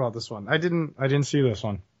to think about this one. I didn't see this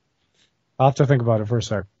one. I'll have to think about it for a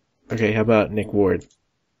sec. Okay, how about Nick Ward?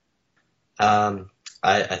 I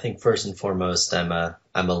think first and foremost, I'm a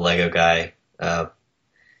Lego guy.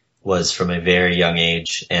 Was from a very young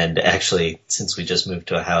age, and actually, since we just moved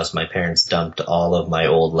to a house, my parents dumped all of my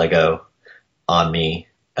old Lego on me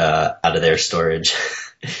out of their storage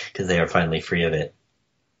because they are finally free of it.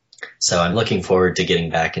 So I'm looking forward to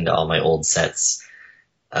getting back into all my old sets.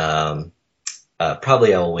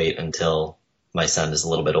 Probably I'll wait until my son is a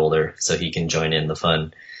little bit older so he can join in the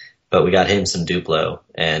fun. But we got him some Duplo,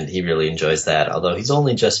 and he really enjoys that, although he's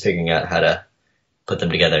only just figuring out how to put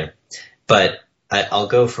them together. But I'll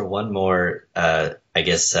go for one more,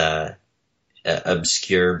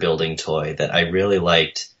 obscure building toy that I really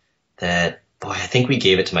liked that, boy, I think we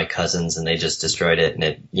gave it to my cousins and they just destroyed it,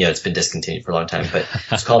 and it's been discontinued for a long time, but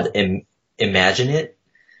it's called Imagine It,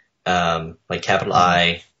 like capital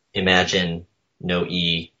I, Imagine, no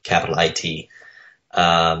E, capital IT.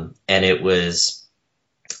 And it was,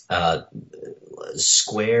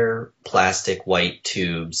 square plastic white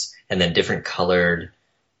tubes and then different colored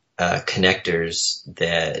connectors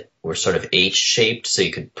that were sort of H-shaped, so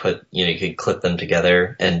you could you could clip them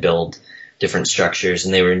together and build different structures,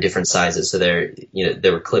 and they were in different sizes, so there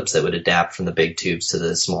were clips that would adapt from the big tubes to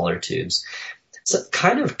the smaller tubes. So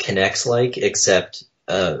kind of Kinects-like, except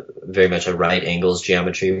very much a right angles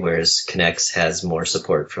geometry, whereas Kinects has more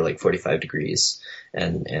support for like 45 degrees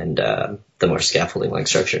and the more scaffolding-like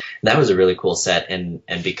structure. And that was a really cool set, and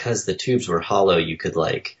because the tubes were hollow, you could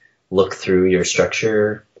like look through your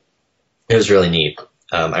structure. It was really neat.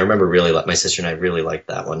 I remember my sister and I really liked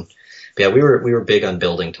that one. But yeah, we were big on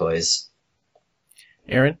building toys.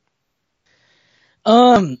 Aaron?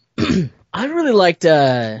 I really liked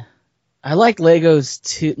I liked Lego Toys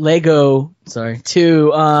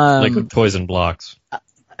and Blocks.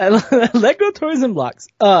 Lego Toys and Blocks.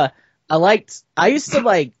 I used to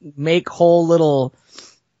like make whole little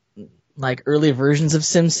like early versions of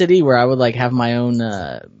SimCity where I would like have my own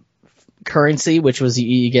currency, which was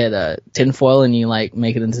you get a tinfoil and you like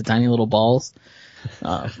make it into tiny little balls.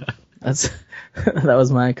 That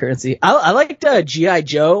was my currency. I liked G.I.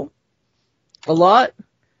 Joe a lot.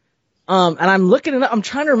 And I'm looking it up. I'm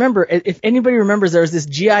trying to remember if anybody remembers there was this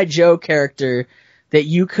G.I. Joe character that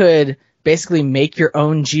you could basically make your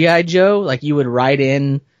own G.I. Joe. Like you would write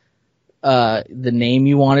in the name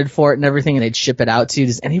you wanted for it and everything, and they'd ship it out to you.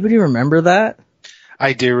 Does anybody remember that?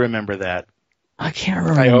 I do remember that. I can't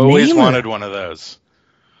remember. I always wanted one of those.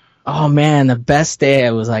 Oh man, the best day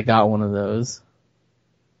I got one of those.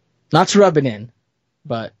 Not to rub it in,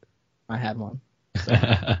 but I had one.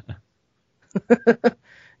 So.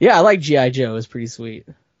 Yeah, I like G.I. Joe. It was pretty sweet.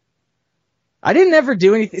 I didn't ever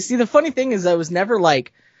do anything. See, the funny thing is I was never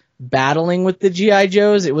like battling with the G.I.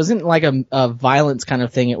 Joes. It wasn't like a violence kind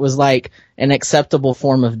of thing. It was like an acceptable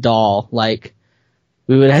form of doll. Like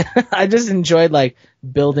I just enjoyed like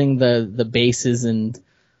building the bases and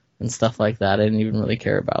stuff like that. I didn't even really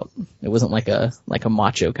care about. It wasn't like a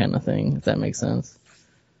macho kind of thing, if that makes sense.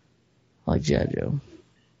 I like G.I. Joe.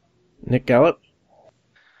 Nick Gallup?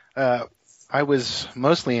 I was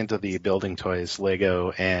mostly into the building toys,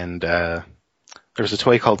 Lego, and there was a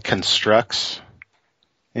toy called Construx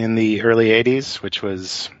in the early 80s, which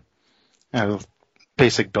was a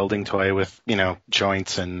basic building toy with,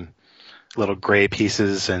 joints and little gray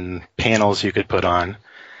pieces and panels you could put on.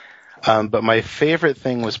 But my favorite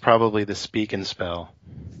thing was probably the Speak and Spell,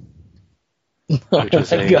 which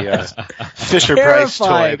was a Fisher-Price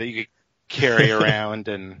toy that you could carry around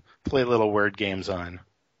and play little word games on.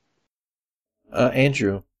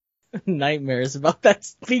 Andrew. Nightmares about that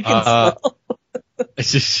Speak and Spell.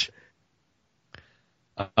 It's just,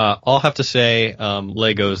 I'll have to say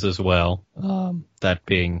Legos as well. That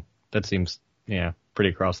seems pretty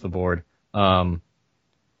across the board. I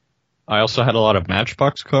also had a lot of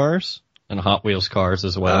Matchbox cars and Hot Wheels cars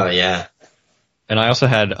as well. Oh yeah. And I also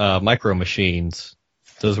had Micro Machines.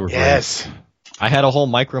 Those were yes. great. I had a whole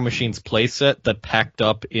Micro Machines playset that packed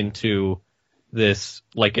up into this,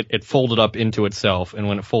 like it folded up into itself, and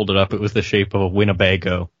when it folded up, it was the shape of a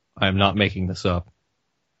Winnebago. I'm not making this up.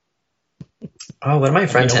 Oh, one of my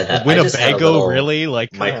friends had that. Winnebago, really?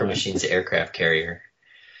 Like Micro Machines aircraft carrier.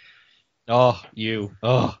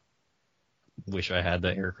 Wish I had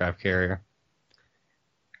that aircraft carrier.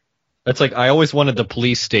 That's like, I always wanted the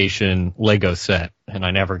police station Lego set, and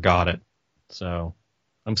I never got it. So,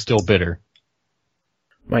 I'm still bitter.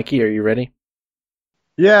 Mikey, are you ready?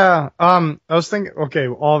 Yeah, I was thinking, okay,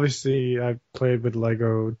 obviously I played with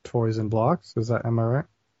Lego toys and blocks. Am I right?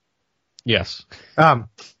 Yes.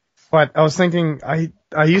 But I was thinking, I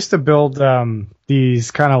used to build,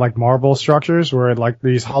 these kind of like marble structures where like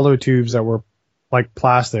these hollow tubes that were like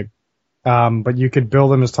plastic. But you could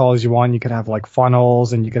build them as tall as you want. You could have like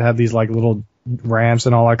funnels and you could have these like little ramps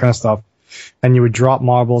and all that kind of stuff. And you would drop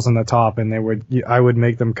marbles on the top and I would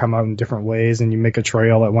make them come out in different ways and you make a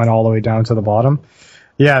trail that went all the way down to the bottom.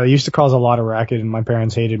 Yeah, they used to cause a lot of racket and my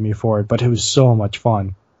parents hated me for it, but it was so much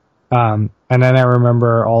fun. And then I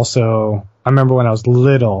remember when I was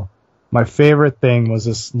little, my favorite thing was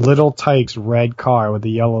this Little Tikes red car with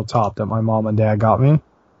the yellow top that my mom and dad got me.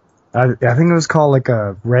 I think it was called like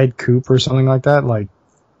a red coupe or something like that. Like,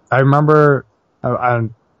 I remember,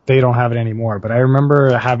 they don't have it anymore, but I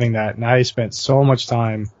remember having that and I spent so much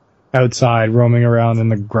time outside roaming around in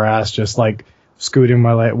the grass, just like scooting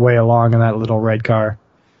my way along in that little red car.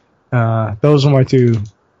 Those are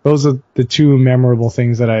the two memorable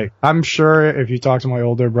things that I'm sure if you talk to my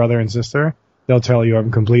older brother and sister, they'll tell you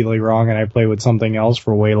I'm completely wrong and I play with something else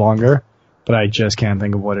for way longer, but I just can't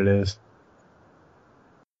think of what it is.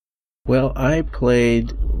 Well, I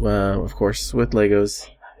played, of course, with Legos.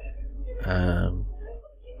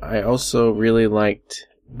 I also really liked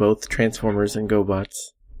both Transformers and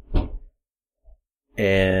GoBots.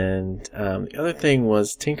 And the other thing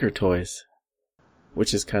was Tinker Toys,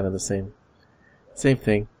 which is kind of the same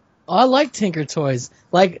thing. Oh, I like Tinker Toys.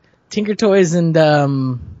 Like Tinker Toys and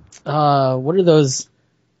what are those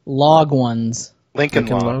log ones? Lincoln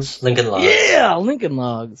Logs. Lincoln Logs. Yeah, Lincoln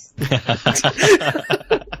Logs.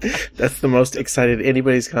 That's the most excited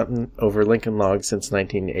anybody's gotten over Lincoln Logs since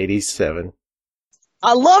 1987.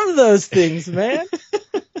 I love those things, man.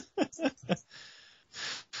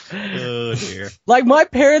 Oh dear. Like my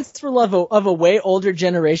parents were of a way older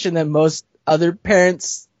generation than most other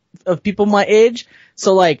parents of people my age.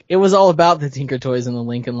 So like it was all about the Tinker Toys and the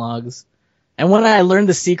Lincoln Logs. And when I learned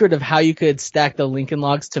the secret of how you could stack the Lincoln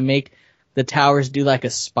Logs to make the towers do like a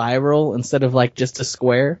spiral instead of like just a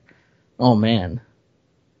square, oh man,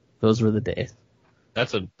 those were the days.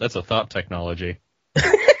 That's a thought technology.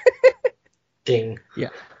 Ding. Yeah.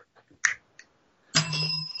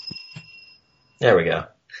 There we go.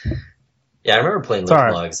 Yeah, I remember playing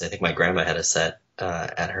Sorry. Live Logs. I think my grandma had a set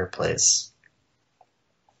at her place.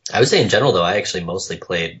 I would say in general, though, I actually mostly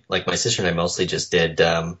played, like my sister and I mostly just did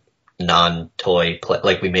non-toy play.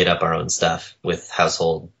 Like we made up our own stuff with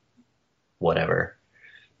household whatever.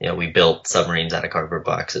 You know, we built submarines out of cardboard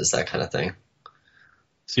boxes, that kind of thing.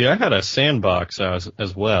 See, I had a sandbox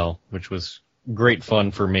as well, which was great fun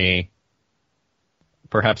for me.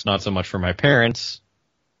 Perhaps not so much for my parents,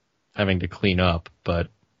 having to clean up, but...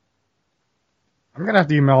 I'm gonna have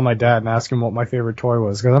to email my dad and ask him what my favorite toy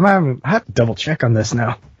was, because I have to double check on this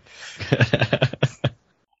now.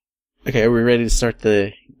 Okay, are we ready to start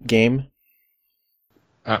the game?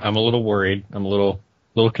 I'm a little worried. I'm a little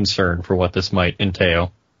concerned for what this might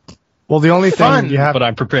entail. Well, the only thing you have, but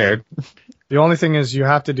I'm prepared. the only thing is you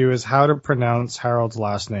have to do is how to pronounce Harold's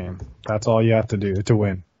last name. That's all you have to do to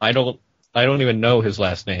win. I don't even know his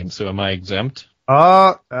last name, so am I exempt?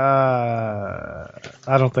 I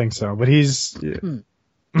don't think so, but he's. We'll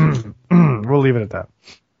leave it at that.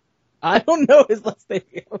 I don't know his last name.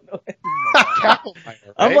 I don't know his Right?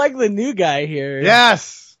 I'm like the new guy here.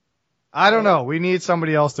 Yes. I don't know. We need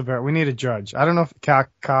somebody else to bear. We need a judge. I don't know if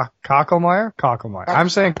Cocklemeyer. I'm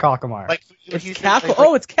saying Cocklemeyer. Like It's he's Cackle. like-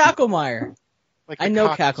 Oh, it's Cacklemeyer. like I the know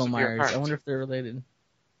cock of your Cacklemeyers. heart. I wonder if they're related.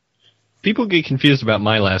 People get confused about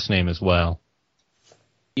my last name as well.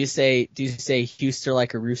 Do you say Huster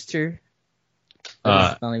like a rooster?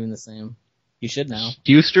 It's not even the same. You should know.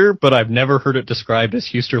 Huster, but I've never heard it described as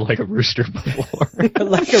Huster like a rooster before.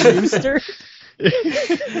 Like a rooster?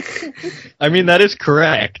 I mean, that is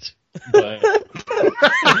correct. But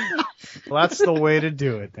Well, that's the way to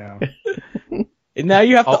do it now. And now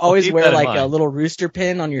you have to I'll always keep wear that in like a mind. little rooster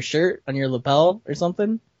pin on your shirt, on your lapel or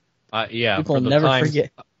something. yeah, People for the never times,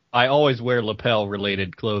 forget. I always wear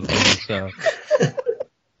lapel-related clothing, so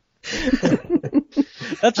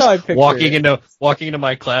That's how I picture walking it. into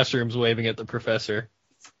my classrooms waving at the professor.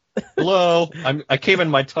 Hello, I came in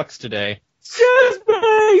my tux today.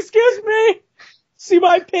 Excuse me. See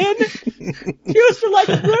my pin? Rooster like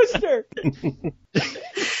a rooster.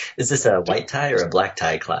 Is this a white tie or a black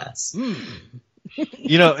tie class?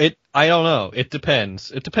 You know, I don't know. It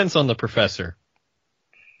depends. It depends on the professor.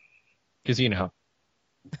 Because, you know,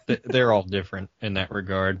 they're all different in that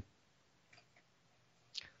regard.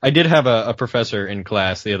 I did have a professor in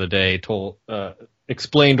class the other day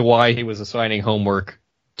explained why he was assigning homework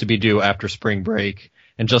to be due after spring break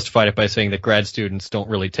and justified it by saying that grad students don't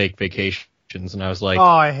really take vacations. And I was like, Oh,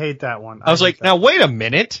 I hate that one. I was like, hate now wait a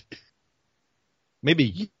minute.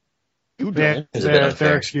 Maybe you that. don't. It's a bit Their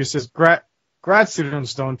unfair. excuse is grad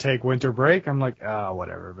students don't take winter break. I'm like,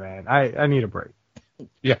 whatever, man. I need a break.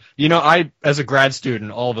 Yeah. You know, as a grad student,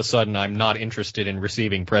 all of a sudden I'm not interested in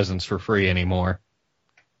receiving presents for free anymore.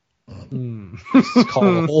 Call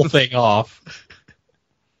the whole thing off.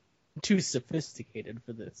 Too sophisticated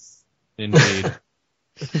for this. Indeed.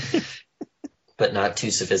 But not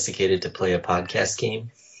too sophisticated to play a podcast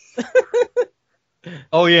game?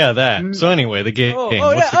 Oh yeah, that. So anyway, the game.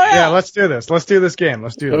 Yeah, let's do this. Let's do this game.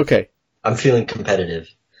 Let's do this. Okay. I'm feeling competitive.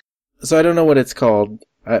 So I don't know what it's called.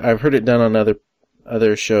 I've heard it done on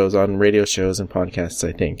other shows, on radio shows and podcasts,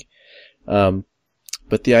 I think.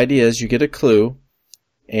 But the idea is you get a clue,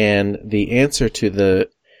 and the answer to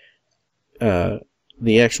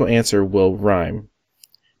the actual answer will rhyme.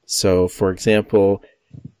 So, for example,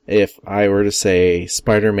 if I were to say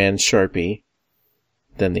Spider-Man Sharpie,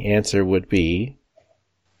 then the answer would be...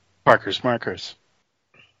 Markers. Does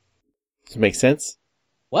it make sense?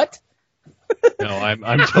 What? No,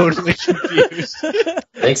 I'm totally confused.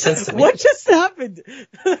 Makes sense to me. What just happened?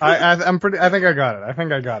 I think I got it.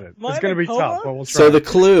 Am I It's gonna in a be coma? tough, but we'll try. So the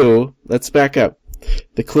clue, let's back up.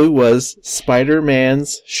 The clue was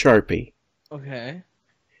Spider-Man's Sharpie. Okay.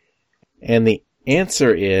 And the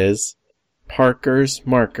answer is Parker's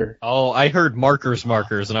marker. Oh, I heard markers, and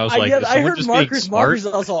I was like, is I someone heard just being markers, smart?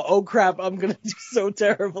 and I was all, oh crap, I'm gonna do so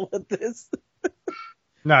terrible at this.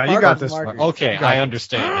 No, you got this one. Markers. Okay, I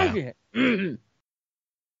understand now. Okay.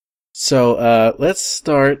 So, let's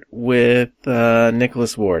start with,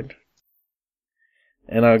 Nicholas Ward.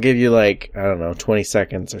 And I'll give you 20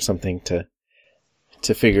 seconds or something to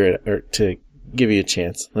figure it, or to give you a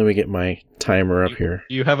chance. Let me get my timer up here.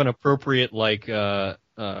 You have an appropriate,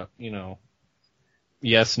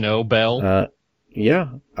 yes, no bell? Yeah,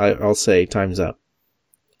 I'll say time's up.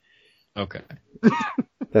 Okay.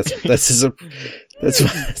 That's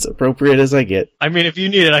as appropriate as I get. I mean, if you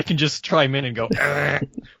need it, I can just chime in and go,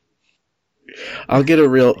 I'll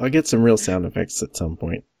get some real sound effects at some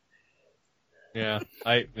point. yeah.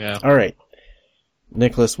 All right.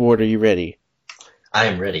 Nicholas Ward, are you ready? I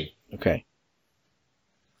am ready. Okay.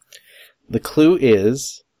 The clue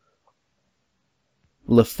is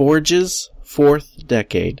LaForge's 4th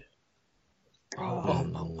decade.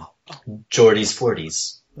 Geordie's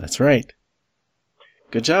 40s. That's right.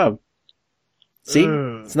 Good job. See?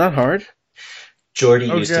 It's not hard. Geordie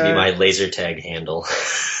used to be my laser tag handle.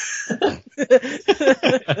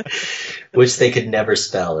 Which they could never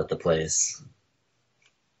spell at the place.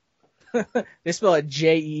 They spell it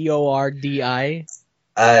Jeordi.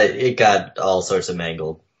 It got all sorts of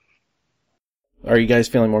mangled. Are you guys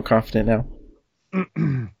feeling more confident now? I'll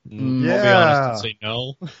be honest and say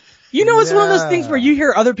no. You know, it's one of those things where you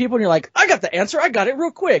hear other people and you're like, I got the answer, I got it real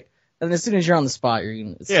quick. And as soon as you're on the spot,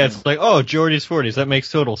 it's like, oh, Geordie's 40s, that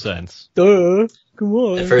makes total sense. Duh, come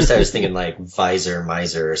on. At first I was thinking like Visor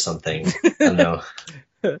Miser or something. I don't know.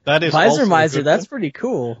 That is Visor Miser, that's pretty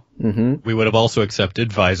cool. Mm-hmm. We would have also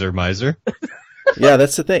accepted Visor Miser. Yeah,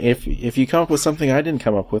 that's the thing. If you come up with something I didn't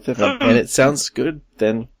come up with, and it sounds good,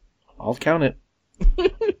 then I'll count it.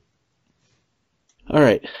 All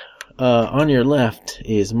right. On your left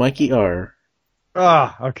is Mikey R.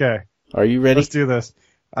 Okay. Are you ready? Let's do this.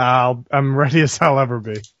 I'm ready as I'll ever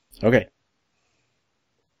be. Okay.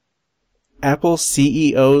 Apple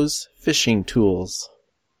CEO's fishing tools.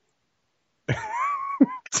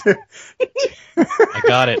 I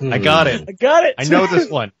got it. I got it. I know this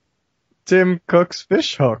one. Tim Cook's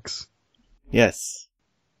fish hooks. Yes.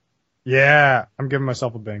 Yeah, I'm giving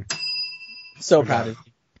myself a bing. So proud of you.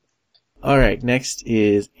 All right. Next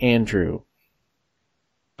is Andrew.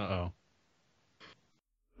 Uh-oh.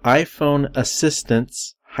 iPhone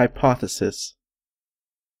assistance hypothesis.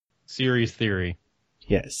 Series theory.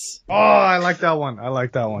 Yes. Oh, I like that one.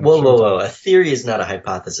 Whoa. A theory is not a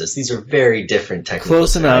hypothesis. These are very different technical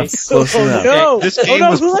Close enough. terms. Close enough. No. This game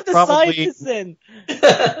was who let the probably scientists in?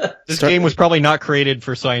 this game was probably not created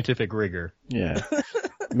for scientific rigor. Yeah.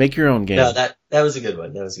 Make your own game. No, that was a good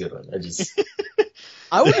one.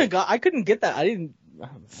 I couldn't get that. I didn't.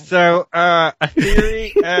 So, a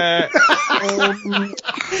theory,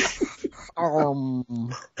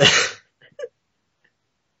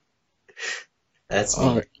 That's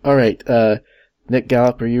me. All right. Nick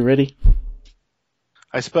Gallup, are you ready?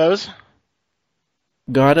 I suppose.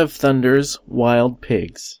 God of Thunder's wild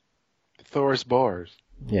pigs. Thor's boars.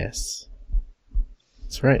 Yes.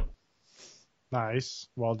 That's right. Nice.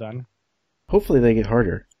 Well done. Hopefully they get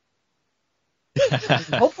harder.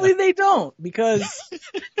 Hopefully they don't, because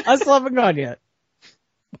I still haven't gone yet.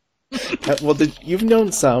 Well, you've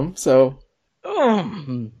known some, so...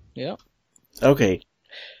 Yeah. Okay.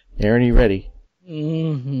 Aaron, are you ready?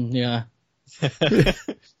 Yeah.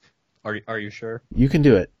 Are you sure? You can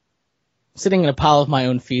do it. Sitting in a pile of my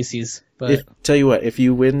own feces, but... Tell you what, if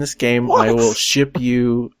you win this game, What? I will ship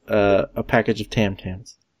you a package of Tam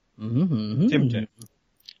Tams. Mm-hmm. Tim Tam.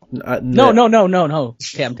 No.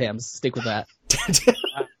 Tam Tams. Stick with that.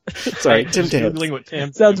 Sorry, Tim Tams. Googling what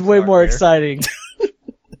Tam Sounds Tams way are more there. exciting.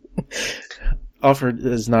 Offer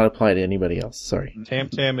does not apply to anybody else. Sorry. Tam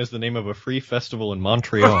Tam is the name of a free festival in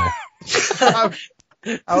Montreal. I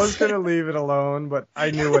was gonna leave it alone, but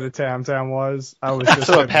I knew what a Tam Tam was. I was just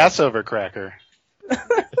So a Passover cracker.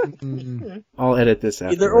 I'll edit this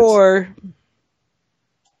afterwards. Either or.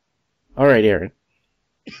 All right, Aaron.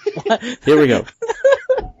 What? Here we go.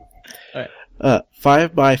 All right.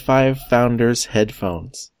 5x5 Founders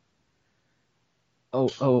headphones.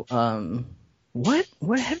 What?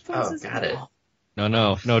 What headphones Oh, is got it? it.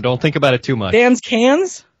 No, don't think about it too much. Dan's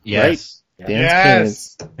cans? Yes. Dan's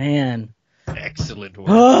Yes. cans. Man. Excellent work.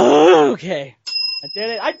 Oh, okay. I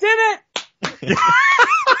did it!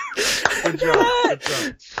 Good job.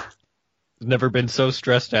 Never been so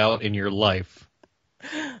stressed out in your life.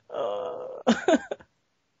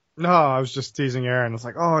 No, I was just teasing Aaron. It's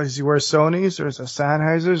like, oh, does he wear Sony's or is it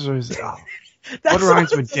Sennheisers or is it? Oh, what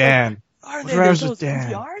rhymes with Dan? Are What they rhymes those with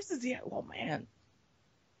Dan? VRs? Is he? Oh man.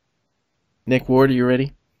 Nick Ward, are you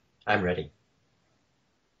ready? I'm ready.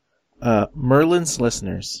 Merlin's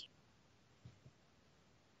listeners.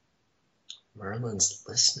 Merlin's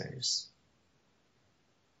listeners.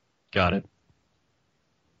 Got it.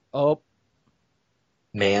 Oh.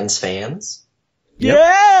 Man's fans. Yep.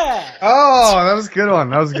 Yeah. Oh, that was a good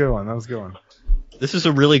one. This is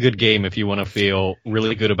a really good game if you want to feel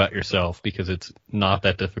really good about yourself because it's not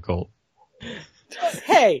that difficult.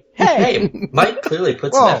 Hey. Hey, Mike clearly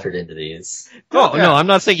put some Whoa. effort into these. Oh, no, I'm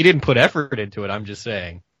not saying you didn't put effort into it. I'm just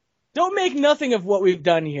saying. Don't make nothing of what we've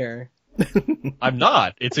done here. I'm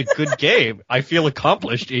not. It's a good game. I feel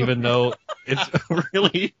accomplished even though it's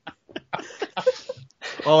really...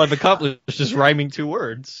 All I've accomplished is rhyming two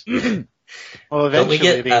words. Well, Don't we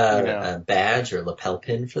eventually, get a badge or lapel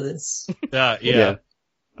pin for this? Yeah. Yeah.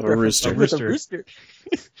 Of a rooster. With a rooster.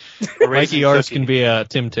 Mikey R's can be a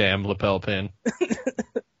Tim Tam lapel pin.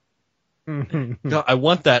 God, I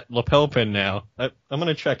want that lapel pin now. I'm going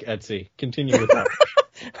to check Etsy. Continue with that.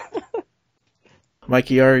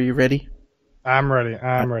 Mikey R, are you ready? I'm ready.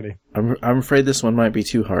 I'm afraid this one might be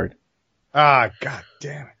too hard. Ah, god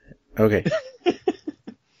damn it. Okay.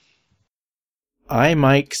 I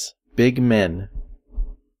Mike's Big Men.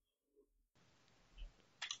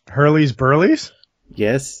 Hurley's Burleys?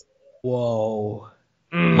 Yes. Whoa.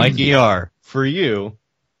 Mikey R, for you,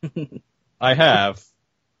 I have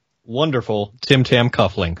wonderful Tim Tam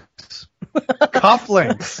cufflinks.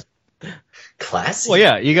 Cufflinks. Classy. Well,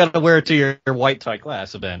 yeah, you got to wear it to your white tie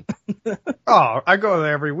class event. Oh, I go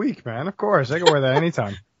there every week, man. Of course, I can wear that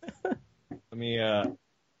anytime. Let me,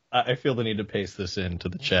 I feel the need to paste this into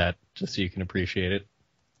the chat just so you can appreciate it.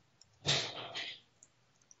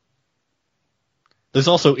 There's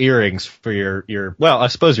also earrings for your, well, I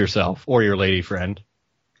suppose yourself or your lady friend.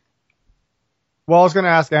 Well, I was going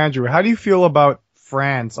to ask Andrew, how do you feel about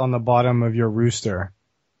France on the bottom of your rooster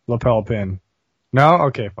lapel pin? No?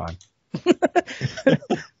 Okay, fine.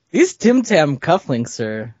 These Tim Tam cufflinks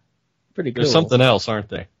are pretty cool. There's something else, aren't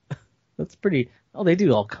they? That's pretty. Oh, they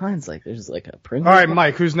do all kinds. Like there's like a Pringles. All right,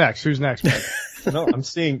 Mike, who's next? Mike? No, I'm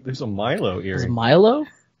seeing there's a Milo Is earring. Milo?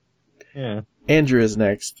 Yeah. Andrew is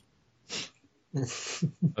next.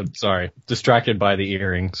 I'm sorry. Distracted by the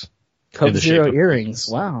earrings. Coke In the Zero shape of earrings.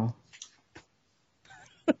 Wow.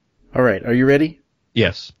 All right, are you ready?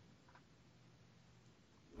 Yes.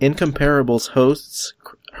 Incomparables hosts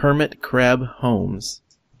Hermit Crab Homes.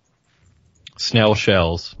 Snail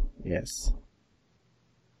shells. Yes.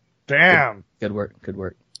 Damn. Good work. Good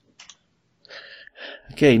work.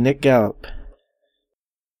 Okay, Nick Gallup.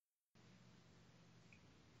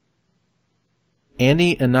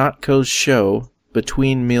 Annie Anatko's show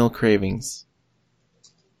Between Meal Cravings.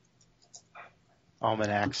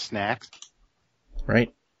 Almanac Snacks.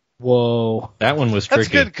 Right? Whoa. That one was That's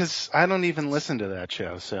tricky. good because I don't even listen to that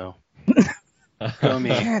show, so. Go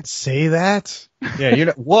me. You can't say that. Yeah, you're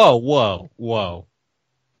not, whoa.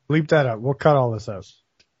 Bleep that out. We'll cut all this out.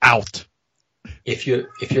 Out. If you're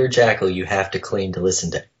a jackal, you have to claim to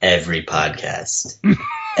listen to every podcast.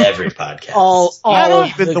 Every podcast. All of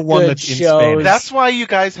even the, the one good that's in shows. Spanish. That's why you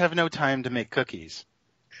guys have no time to make cookies.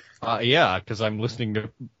 Yeah, because I'm listening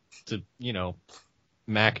to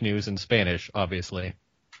Mac news in Spanish, obviously.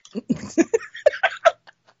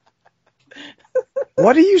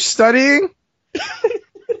 What are you studying?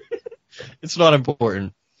 It's not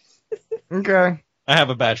important. Okay. I have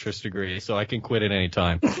a bachelor's degree, so I can quit at any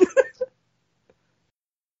time.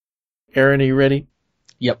 Aaron, are you ready?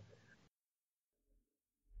 Yep.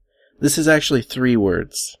 This is actually 3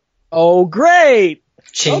 words. Oh, great.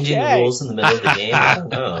 Changing Okay. the rules in the middle of the game? I don't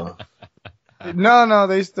know. No,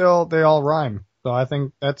 they all rhyme. So I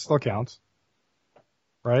think that still counts.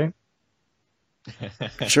 Right?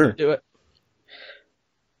 Sure. Do it.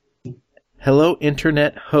 Hello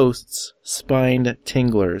Internet hosts Spined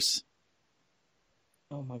Tinglers.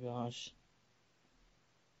 Oh my gosh.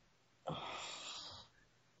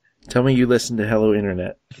 Tell me you listen to Hello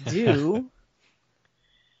Internet. I do.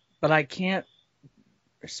 But I can't.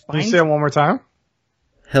 Can you say it one more time?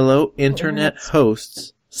 Hello Internet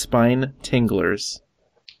hosts Spine Tinglers.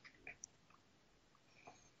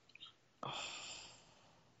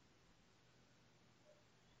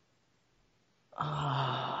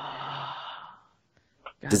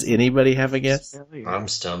 Does anybody have a guess? I'm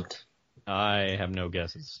stumped. I have no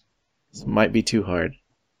guesses. This might be too hard.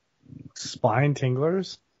 Spine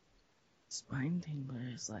tinglers? Spine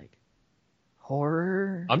tinglers, like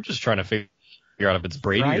horror. I'm just trying to figure out if it's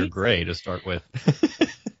Brady or Right? Gray to start with.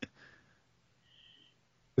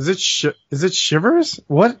 Is it Shivers?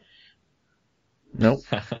 What? Nope.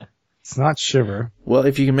 It's not Shiver. Well,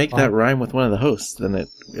 if you can make that rhyme with one of the hosts, then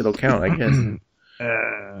it'll count, I guess.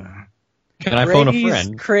 Can I phone a Brady's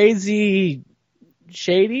friend? Crazy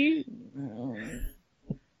shady. All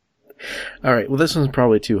right. Well, this one's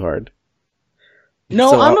probably too hard. No,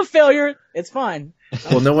 So, I'm a failure. It's fine.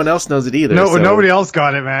 Well, no one else knows it either. No, so- nobody else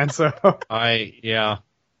got it, man. So Yeah.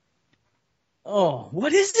 Oh,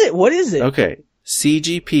 what is it? What is it? Okay.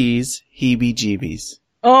 CGP's heebie-jeebies.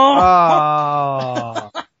 Oh,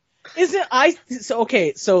 oh. isn't I? So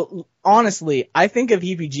okay. So honestly, I think of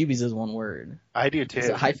heebie-jeebies as one word. I do too. Is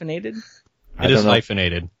it hyphenated? I It don't is know.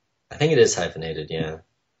 hyphenated. I think it is hyphenated, yeah.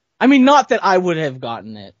 I mean, not that I would have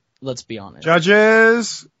gotten it. Let's be honest.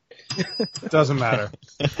 Judges. Doesn't matter.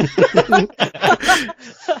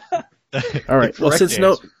 All right. Well, Correct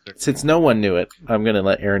answer. since no one knew it, I'm going to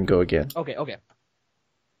let Aaron go again. Okay.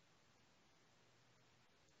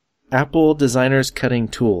 Apple designers cutting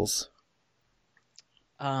tools.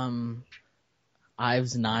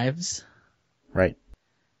 Ives, knives. Right.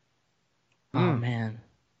 Oh man,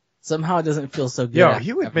 somehow it doesn't feel so good. Yo, after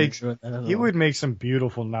he would having make thrown that at he all. would make some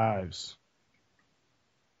beautiful knives.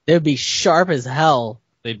 They'd be sharp as hell.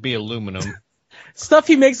 They'd be aluminum. Stuff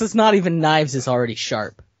he makes that's not even knives is already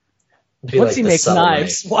sharp. Be Once like he the makes subtle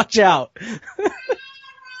knives, knife. watch out.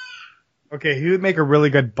 Okay, he would make a really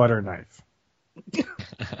good butter knife.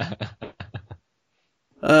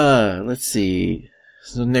 Let's see.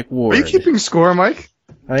 So Nick Ward. Are you keeping score, Mike?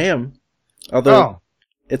 I am. Although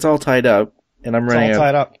it's all tied up, and I'm it's all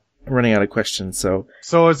tied up. running out of questions, so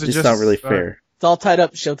So is it it's just not really fair. It's all tied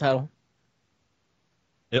up. Show title.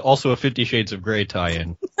 Also a 50 Shades of Grey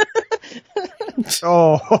tie-in.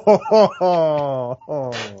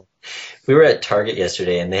 Oh. We were at Target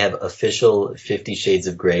yesterday, and they have official 50 Shades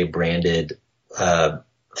of Grey branded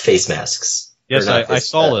face masks. Yes, Or not I face-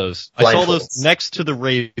 saw those. I saw those blindfolds. next to the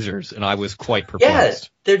razors, and I was quite Yeah, perplexed.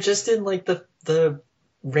 they're just in like the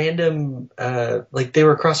random like they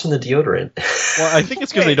were across from the deodorant. Well, I think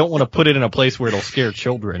it's because they don't want to put it in a place where it'll scare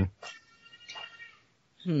children.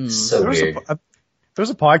 So weird. There was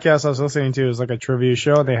a podcast I was listening to. It was like a trivia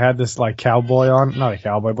show. They had this like cowboy on, not a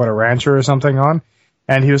cowboy, but a rancher or something on.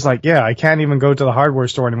 And he was like, yeah, I can't even go to the hardware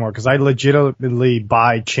store anymore because I legitimately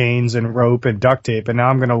buy chains and rope and duct tape. And now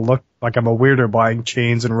I'm going to look like I'm a weirdo buying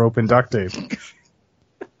chains and rope and duct tape.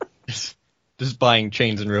 Just buying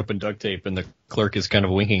chains and rope and duct tape, and the clerk is kind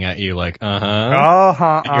of winking at you like, uh-huh.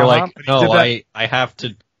 Uh-huh. And you're like, But he no, did that- I have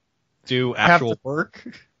to do actual work.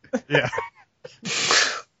 Yeah.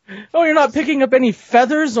 Oh, you're not picking up any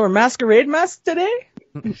feathers or masquerade masks today?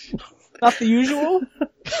 Not the usual?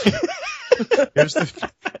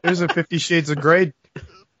 Here's a 50 Shades of Grey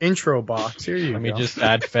intro box. Here you Let go. me just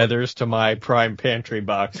add feathers to my prime pantry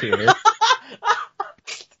box here.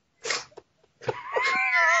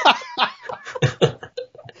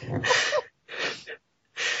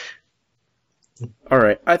 All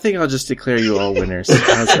right, I think I'll just declare you all winners.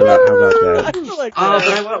 How about that? I feel like Oh, but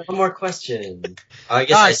I want one more question. I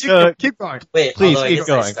guess I keep going. wait. please, Although I keep guess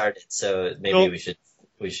I going. started, so maybe Well-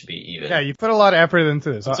 we should be even. Yeah, you put a lot of effort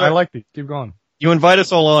into this. I Sorry. like these. Keep going. You invite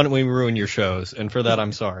us all on, and we ruin your shows, and for that,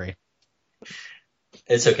 I'm sorry.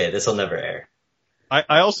 It's okay. This will never air.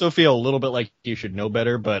 I also feel a little bit like you should know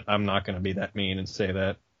better, but I'm not going to be that mean and say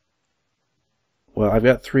that. Well, I've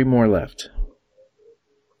got 3 more left.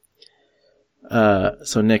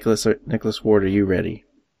 So Nicholas Ward, are you ready?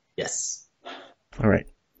 Yes. All right.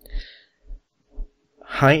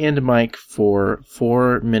 High-end mic for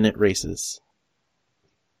 4-minute races.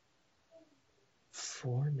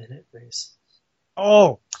 4-minute race.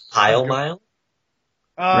 Oh. Aisle mile.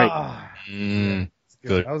 Ah. Good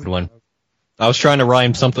That was- one. I was trying to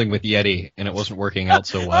rhyme something with Yeti, and it wasn't working out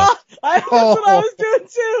so well. That's what I was doing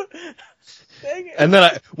too. Dang it. And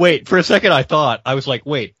then for a second I thought, I was like,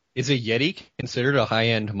 wait, is a Yeti considered a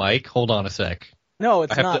high-end mic? Hold on a sec. No,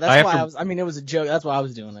 it's I have not. to- That's I have why to- I was. I mean, it was a joke. That's why I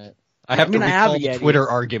was doing it. I have I mean, to I have recall a the Yeti. Twitter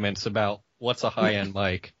arguments about what's a high-end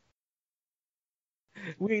mic.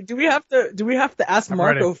 Do we have to ask I'm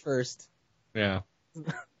Marco ready. first? Yeah.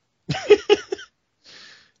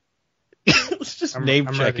 Let's just I'm name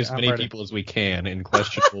check ready, as I'm many ready. people as we can in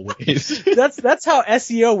questionable ways. That's how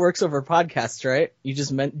SEO works over podcasts, right? You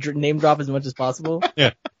just name drop as much as possible.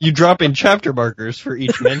 Yeah. You drop in chapter markers for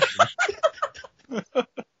each mention.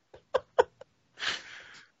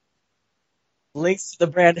 Links to the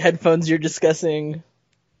brand headphones you're discussing.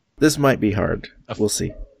 This might be hard. We'll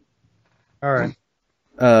see. All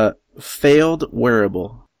right. Failed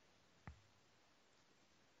wearable.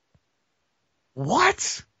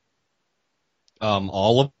 What?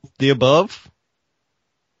 All of the above?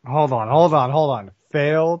 Hold on.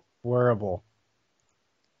 Failed wearable.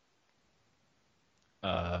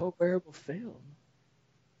 Oh, wearable failed.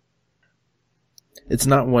 It's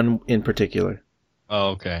not one in particular.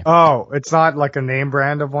 Oh, okay. Oh, it's not like a name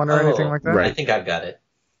brand of one or anything like that? Right. I think I've got it.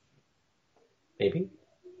 Maybe.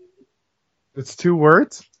 It's 2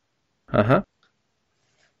 words? Uh-huh.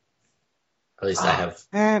 At least I have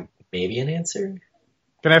And maybe an answer.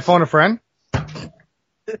 can I phone a friend?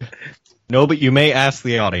 No, but you may ask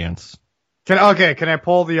the audience. Can I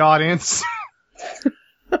poll the audience?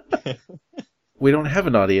 We don't have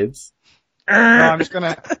an audience. No, I'm just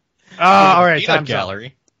gonna. All right, Peanut time's up.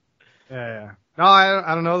 gallery. Yeah. No,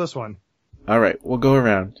 I don't know this one. All right, we'll go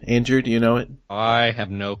around. Andrew, do you know it? I have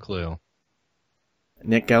no clue.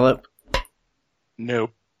 Nick Gallup?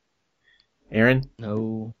 Nope. Aaron?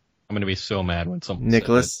 No. I'm gonna be so mad when someone says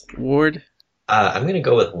Nicholas Ward? I'm gonna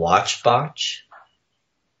go with watch botch.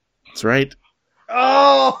 That's right.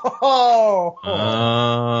 Oh,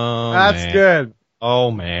 that's man. good.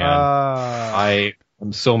 Oh man, I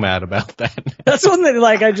am so mad about that. That's one that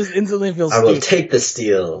like I just instantly feel I will stupid. take the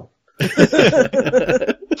steal.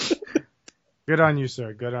 Good on you,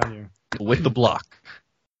 sir. Good on you. With the block.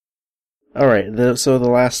 All right, so the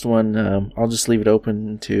last one, I'll just leave it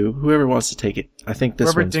open to whoever wants to take it. I think this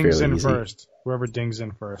Whoever one's dings fairly in easy. first. Whoever dings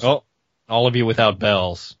in first. Oh, all of you without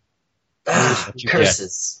bells. Ah,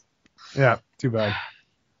 curses. Yeah, too bad.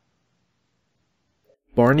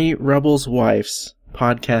 Barney Rubble's wife's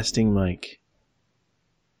podcasting mic.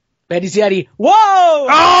 Betty's Yeti. Whoa!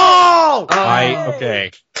 Oh!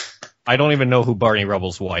 Okay. I don't even know who Barney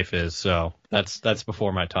Rubble's wife is, so that's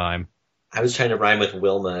before my time. I was trying to rhyme with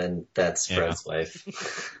Wilma, and that's Fred's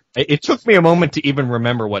wife. It took me a moment to even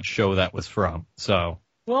remember what show that was from, so.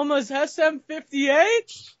 Wilma's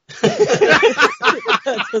SM58?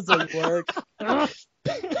 That doesn't work.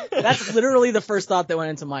 That's literally the first thought that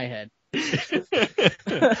went into my head.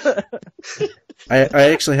 I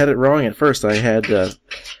actually had it wrong at first. I had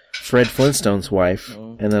Fred Flintstone's wife,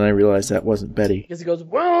 and then I realized that wasn't Betty. Because he goes,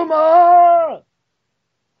 Wilma!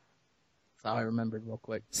 That's how I remembered real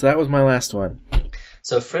quick. So that was my last one.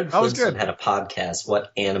 So if Fred That was Flintstone good. had a podcast,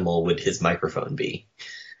 what animal would his microphone be?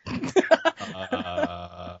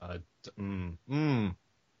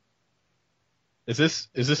 Is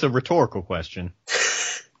this a rhetorical question?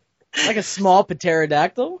 Like a small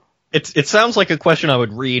pterodactyl? It sounds like a question I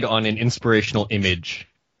would read on an inspirational image.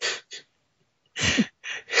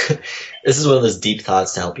 This is one of those deep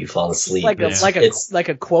thoughts to help you fall asleep. Like a It's- like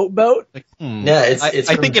a quote boat? Like, Yeah, it's I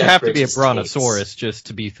from think it'd Jeff have to be a Bridges' brontosaurus just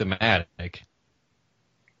to be thematic.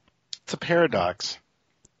 It's a paradox.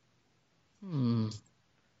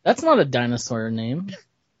 That's not a dinosaur name.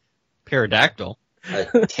 Pterodactyl. A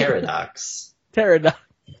pterodox. Pterodactyl.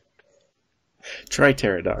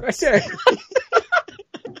 Triceratops. Right there.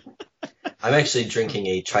 I'm actually drinking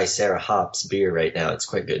a Triceratops beer right now. It's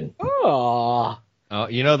quite good. Aww.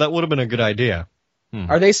 That would have been a good idea.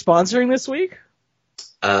 Are they sponsoring this week?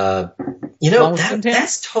 Along with Tim Tam?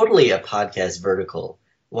 that's totally a podcast vertical.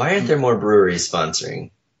 Why aren't there more breweries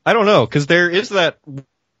sponsoring? I don't know, because there is that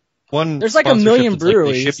one. There's like a sponsorship million that's like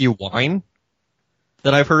breweries. they ship you wine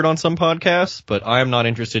that I've heard on some podcasts, but I am not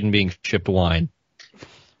interested in being shipped wine.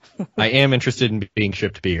 I am interested in being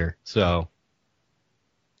shipped beer. So,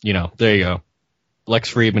 there you go. Lex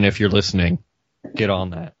Friedman, if you're listening, get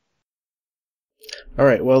on that. All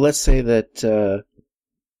right, well, let's say that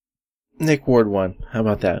Nick Ward won. How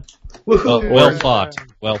about that? Well thought.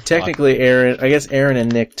 Well thought. Technically, I guess Aaron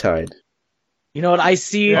and Nick tied. You know what I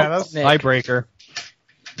see? Yeah, that's- Nick. Tiebreaker.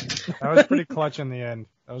 That was pretty clutch in the end.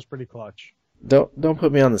 That was pretty clutch. Don't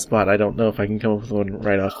put me on the spot. I don't know if I can come up with one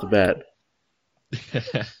right off the bat.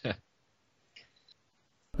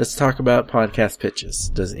 Let's talk about podcast pitches.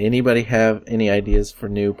 Does anybody have any ideas for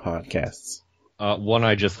new podcasts? One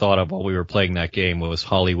I just thought of while we were playing that game was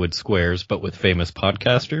Hollywood Squares, but with famous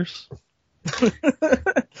podcasters.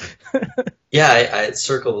 Yeah,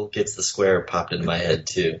 Circle Gets the Square popped into my head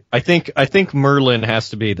too. I think Merlin has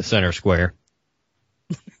to be the center square.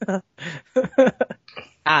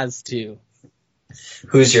 As to.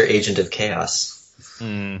 Who's your agent of chaos?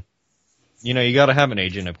 You gotta have an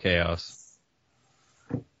agent of chaos.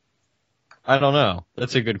 I don't know.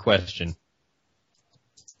 That's a good question.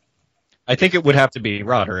 I think it would have to be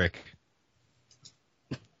Roderick.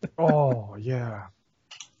 Oh, yeah.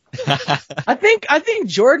 I think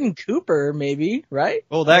Jordan Cooper, maybe, right?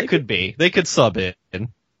 Well, that Maybe. could be. They could sub it in.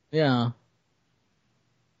 Yeah.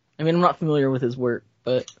 I mean, I'm not familiar with his work,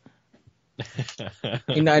 but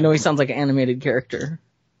I know he sounds like an animated character.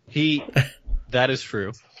 That is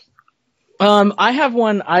true. I have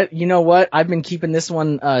one. You know what? I've been keeping this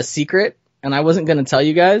one secret, and I wasn't gonna tell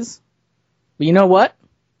you guys. But you know what?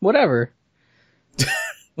 Whatever.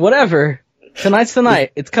 Whatever. Tonight's the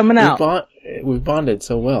night. It's coming out. We've bonded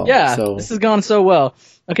so well. Yeah, So this has gone so well.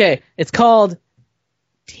 Okay, it's called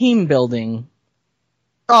team building.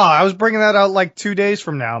 Oh, I was bringing that out like 2 days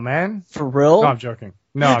from now, man. For real? No, I'm joking.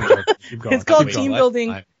 Keep going. It's called Keep team going.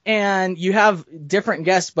 building, and you have different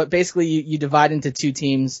guests, but basically you divide into two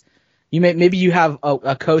teams. Maybe you have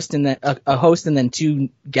a host and then a host and then two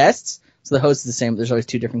guests. So the host is the same, but there's always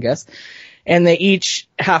two different guests. And they each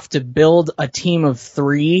have to build a team of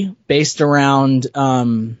 3 based around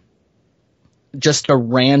just a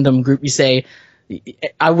random group. You say,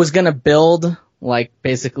 I was gonna build like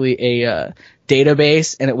basically a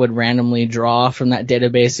database, and it would randomly draw from that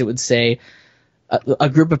database. It would say a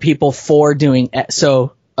group of people for doing X.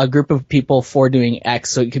 So a group of people for doing X.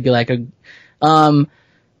 So it could be like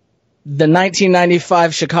the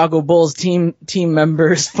 1995 Chicago Bulls team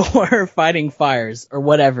members for fighting fires or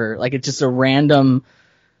whatever. Like it's just a random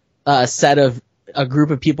set of a group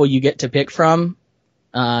of people you get to pick from,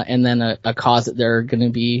 and then a cause that they're going to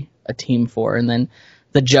be a team for, and then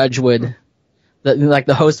the judge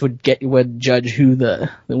the host would judge who the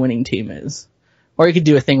winning team is, or you could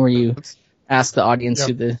do a thing where you ask the audience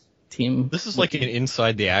who the team. This is like an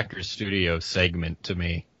Inside the Actors Studio segment to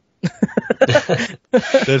me.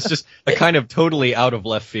 It's just a kind of totally out of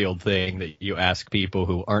left field thing that you ask people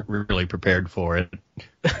who aren't really prepared for it.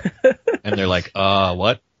 And they're like,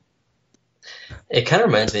 what? It kind of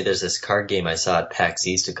reminds me, there's this card game I saw at PAX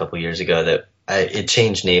East a couple years ago that it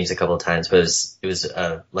changed names a couple of times, but it was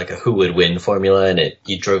like a who would win formula, and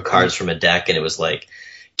you drew cards from a deck, and it was like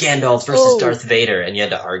Gandalf versus Darth Vader, and you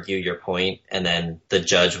had to argue your point, and then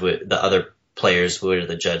the other players were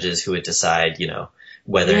the judges who would decide,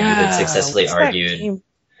 whether you had successfully argued.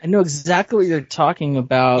 I know exactly what you're talking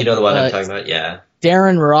about. You know the one I'm talking about? Yeah.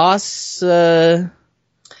 Darren Ross. I'm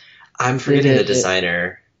forgetting the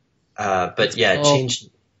designer. But yeah, it changed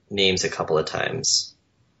names a couple of times.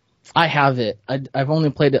 I have it. I've only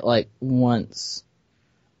played it like once.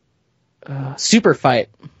 Super Fight.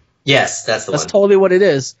 Yes, that's the one. That's totally what it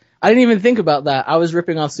is. I didn't even think about that. I was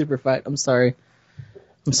ripping off Super Fight. I'm sorry.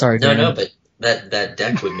 Darren. No, but that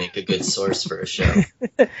deck would make a good source for a show.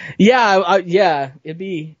 Yeah, it'd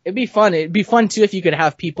be fun. It'd be fun too if you could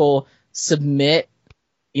have people submit,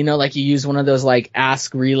 like you use one of those like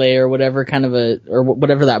Ask Relay or whatever or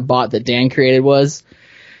whatever that bot that Dan created was,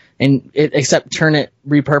 and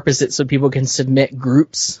repurpose it so people can submit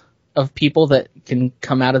groups of people that can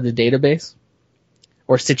come out of the database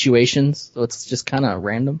or situations. So it's just kind of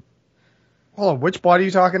random. Hold on, which bot are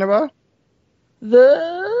you talking about?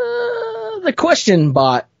 The question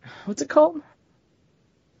bot. What's it called?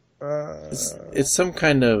 It's some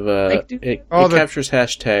kind of it captures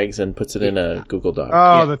hashtags and puts it in a Google Doc.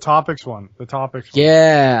 Oh, the topics one. The topics one.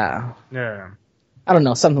 Yeah. I don't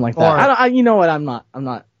know, something like that. You know what? I'm not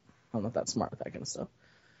that smart with that kind of stuff.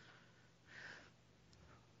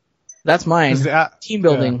 That's mine. Team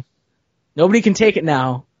building. Yeah. Nobody can take it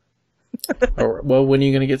now. Well, when are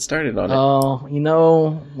you going to get started on it? Oh,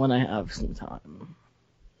 when I have some time.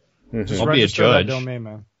 I'll be a judge. Domain,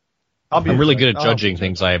 man. I'm really good at judging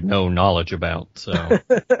things I have no knowledge about. So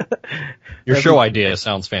your show idea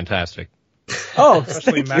sounds fantastic. Oh,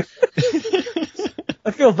 thank you.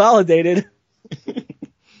 I feel validated.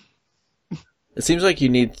 It seems like you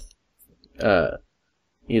need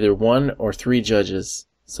either 1 or 3 judges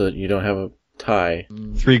so that you don't have a tie.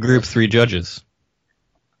 3 groups, 3 judges.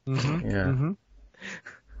 Mm-hmm. Yeah. Mm-hmm.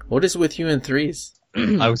 What is with you and 3s?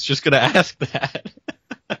 I was just going to ask that.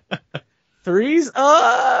 3s?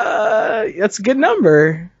 That's a good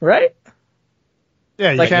number, right?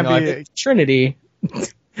 Yeah, you can't be Trinity.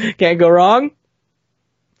 Can't go wrong.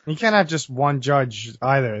 You can't have just one judge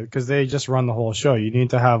either, because they just run the whole show. You need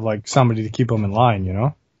to have like somebody to keep them in line,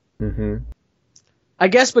 Mm-hmm. I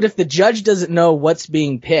guess, but if the judge doesn't know what's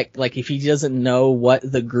being picked, like if he doesn't know what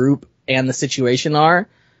the group and the situation are,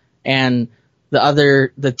 and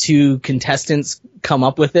the 2 contestants come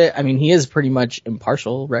up with it, I mean, he is pretty much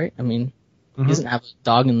impartial, right? I mean, he doesn't have a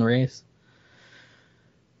dog in the race.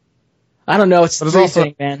 I don't know. It's the 3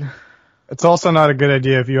 thing, man. It's also not a good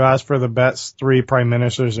idea if you ask for the best 3 prime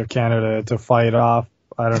ministers of Canada to fight off,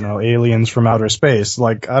 I don't know, aliens from outer space.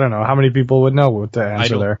 Like, I don't know how many people would know what to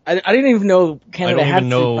answer there. I didn't even know Canada had 3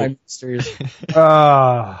 prime ministers.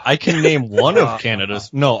 I can name one of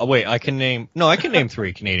Canada's. No, wait, I can name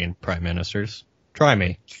 3 Canadian prime ministers. Try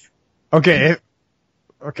me. Okay,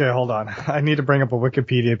 hold on. I need to bring up a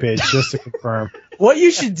Wikipedia page just to confirm. What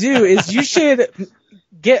you should do is you should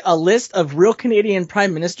get a list of real Canadian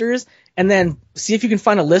prime ministers and then see if you can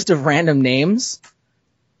find a list of random names.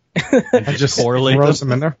 And just throw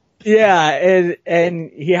them in there? Yeah,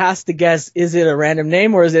 and he has to guess, is it a random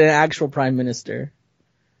name or is it an actual prime minister?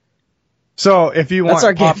 So if you want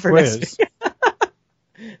our pop game for quiz.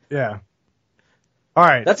 Yeah. All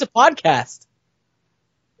right. That's a podcast.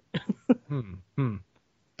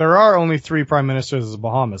 There are only 3 prime ministers of the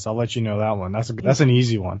Bahamas. I'll let you know that one. That's an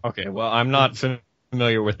easy one. Okay, well, I'm not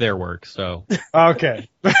familiar with their work, so. Okay.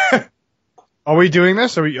 Are we doing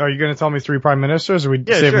this? Are you going to tell me 3 prime ministers, or are we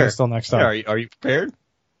saving this till next time? Yeah, are you prepared?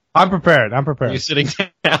 I'm prepared. Are you sitting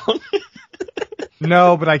down?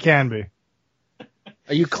 No, but I can be.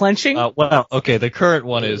 Are you clenching? Well, okay, the current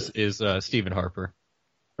one is Stephen Harper.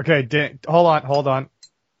 Okay, hold on.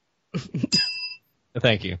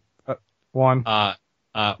 Thank you. 1.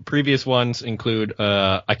 Previous ones include,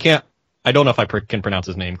 I don't know if I can pronounce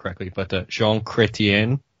his name correctly, but Jean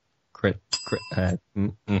Chrétien.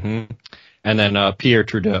 And then Pierre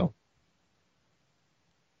Trudeau.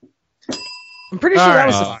 I'm pretty sure that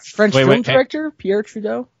was Alright. a French Wait, film director, Pierre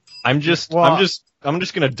Trudeau. I'm just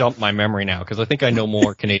gonna dump my memory now because I think I know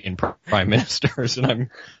more Canadian prime ministers, and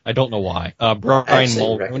I don't know why. I Brian actually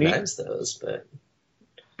Mulroney. recognize those, but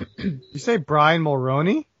You say Brian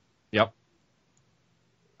Mulroney? Yep.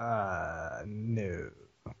 No.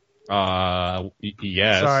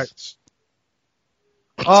 Yes. Sorry.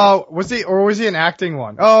 Oh, was he an acting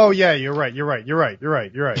one? Oh, yeah, you're right. No,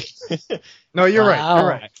 you're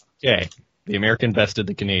right. Okay. The American bested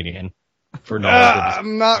the Canadian for knowledge.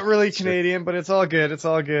 I'm not really Canadian, but it's all good.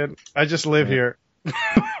 I just live here.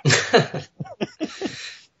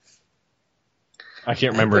 I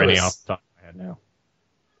can't remember any off the top of my head now.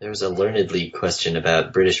 there was a Learned League question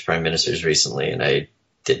about British prime ministers recently, and I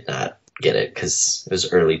did not get it because it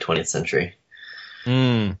was early 20th century.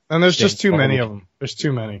 And there's just too many of them. There's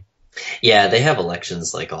too many. Yeah, they have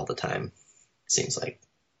elections like all the time, seems like.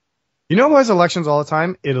 You know who has elections all the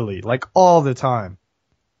time? Italy. Like all the time.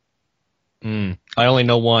 I only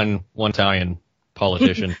know one Italian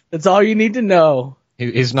politician. That's all you need to know.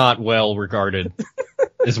 He's not well regarded,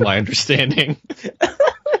 is my understanding.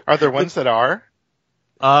 Are there ones that are?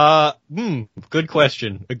 Good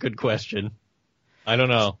question. A good question. I don't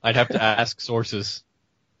know. I'd have to ask sources.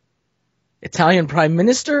 Italian prime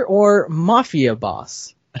minister or mafia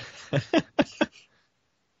boss?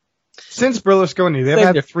 Since Berlusconi, they've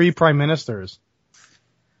had 3 prime ministers.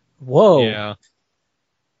 Whoa. Yeah.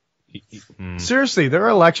 Seriously, there are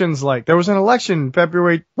elections like... There was an election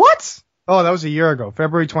February... What? Oh, that was a year ago.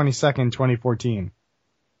 February 22nd, 2014.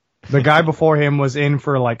 The guy before him was in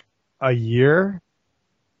for like a year.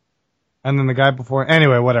 And then the guy before...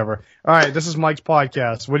 Anyway, whatever. All right, this is Mike's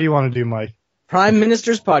podcast. What do you want to do, Mike? Prime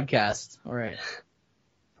Minister's podcast. All right.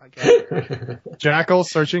 Jackal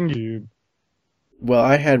searching you. Well,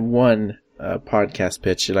 I had one podcast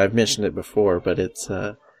pitch, and I've mentioned it before, but it's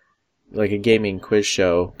like a gaming quiz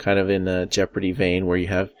show, kind of in a Jeopardy vein, where you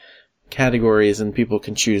have categories and people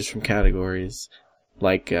can choose from categories.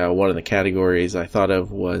 Like one of the categories I thought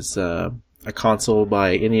of was a console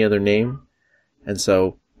by any other name, and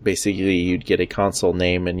so basically you'd get a console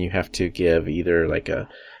name and you have to give either like a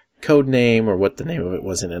code name or what the name of it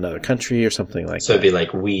was in another country or something like that. So it'd be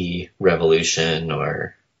like Wii Revolution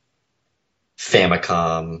or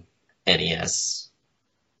Famicom NES.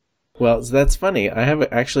 Well, that's funny. I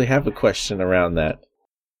actually have a question around that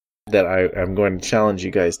I'm going to challenge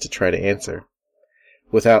you guys to try to answer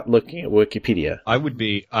without looking at Wikipedia.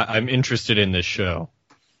 I'm interested in this show.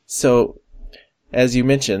 So, as you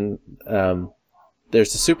mentioned,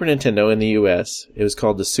 there's the Super Nintendo in the US. It was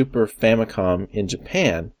called the Super Famicom in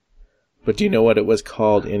Japan. But do you know what it was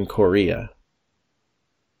called in Korea?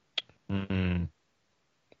 No.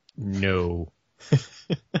 Nope.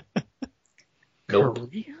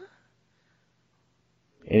 Korea?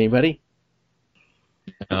 Anybody?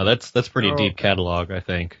 No, that's pretty deep catalog, I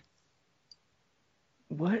think.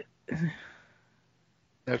 What?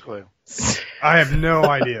 No clue. I have no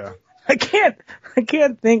idea. I can't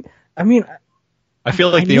think. I mean, I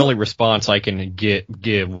feel like the only response I can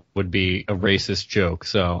give would be a racist joke,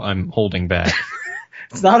 so I'm holding back.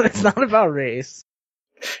 it's not about race.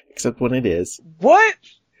 Except when it is. What?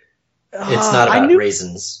 It's not about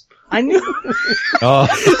raisins. I knew. Oh.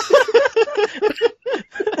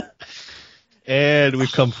 And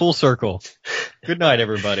we've come full circle. Good night,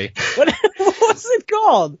 everybody. What's it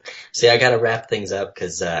called? See, I gotta wrap things up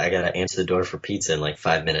because I gotta answer the door for pizza in like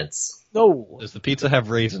 5 minutes. No. Does the pizza have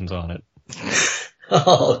raisins on it?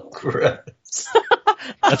 Oh, gross.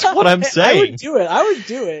 That's what I'm saying. I would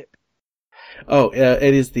do it. Oh,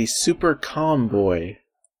 it is the Super Comboy.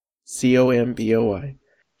 COMBOI.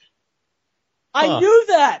 I knew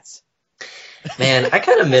that. Man, I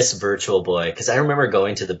kind of miss Virtual Boy because I remember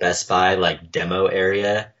going to the Best Buy like demo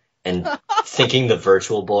area and thinking the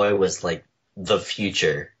Virtual Boy was like the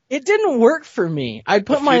future. It didn't work for me. I'd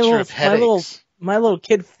put my little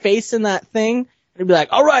kid face in that thing and be like,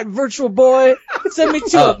 "All right, Virtual Boy, send me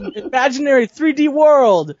to an imaginary 3D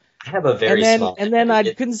world." I have a very small. And then I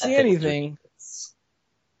couldn't see anything.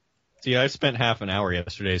 See, I spent half an hour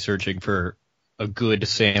yesterday searching for a good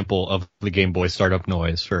sample of the Game Boy startup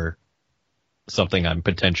noise for something I'm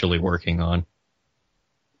potentially working on.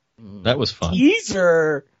 That was fun.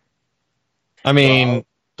 Teaser. I mean,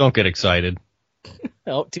 don't get excited.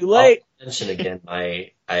 Oh, too late. I'll mention again,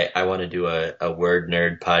 I want to do a word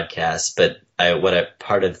nerd podcast, but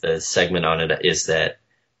part of the segment on it is that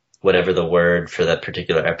whatever the word for that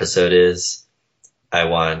particular episode is, I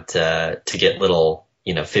want to get little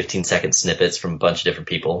 15-second snippets from a bunch of different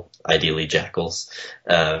people, ideally jackals,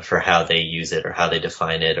 for how they use it or how they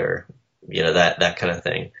define it, or that kind of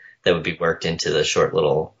thing, that would be worked into the short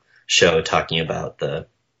little show talking about the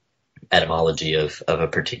etymology of a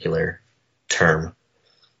particular term.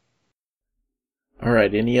 All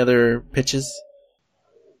right. Any other pitches?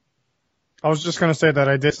 I was just going to say that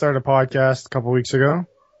I did start a podcast a couple weeks ago.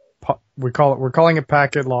 We're calling it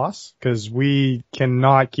Packet Loss because we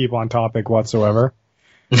cannot keep on topic whatsoever.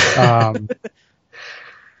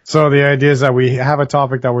 So the idea is that we have a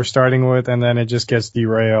topic that we're starting with, and then it just gets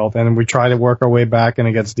derailed, and we try to work our way back, and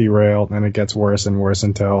it gets derailed, and it gets worse and worse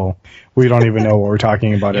until we don't even know what we're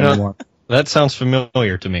talking about anymore. That sounds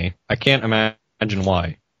familiar to me. I can't imagine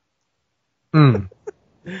why.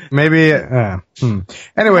 Maybe.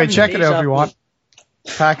 Anyway, check it out if you want.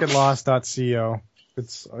 Packetloss.co.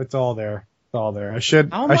 It's all there. It's all there. I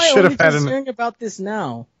should have had hearing about this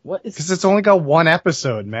now. What is? Because it's only got one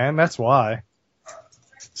episode, man. That's why.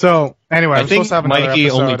 So anyway, I think supposed to have another Mikey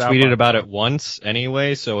only episode tweeted about it once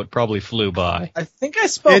anyway, so it probably flew by. I think I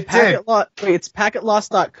spelled Packet Loss. Wait, it's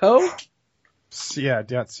packetloss.co? Yeah,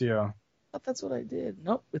 .co. I thought that's what I did.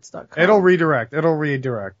 Nope, it's .com. It'll redirect. Yeah,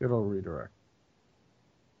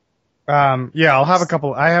 I'll have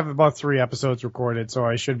I have about 3 episodes recorded, so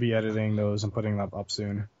I should be editing those and putting them up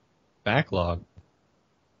soon. Backlog.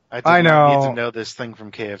 I know. Need to know this thing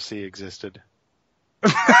from KFC existed.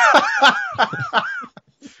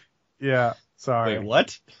 Yeah, sorry. Wait,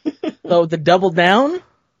 what? So the Double Down?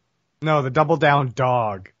 No, the Double Down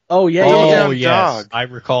dog. Oh, yeah. Oh, yes. Dog. I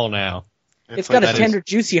recall now. It's got a tender,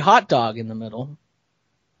 juicy hot dog in the middle.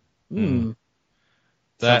 Sounds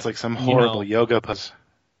like some horrible yoga pose.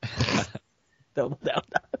 Double Down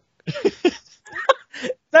dog.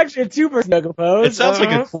 It's actually a 2-person yoga pose. It sounds like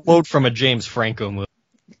a quote from a James Franco movie.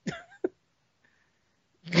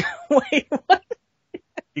 Wait, what?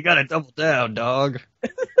 You gotta double down, dog.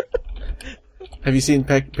 Have you seen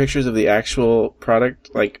pictures of the actual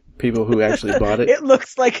product? Like people who actually bought it? It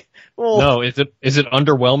looks like. Well, no, is it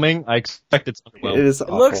underwhelming? I expect it's underwhelming. It is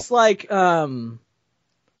awful. It looks like.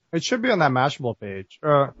 It should be on that Mashable page.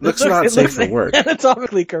 Looks not safe for work.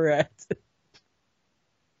 Anatomically correct.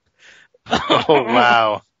 Oh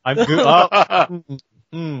wow! I'm good.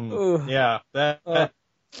 Yeah. Okay.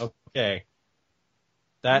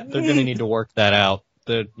 That they're gonna need to work that out.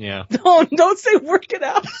 Yeah. Don't say work it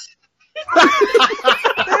out. They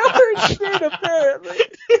are shit, apparently.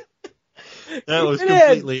 That was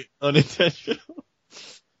completely unintentional.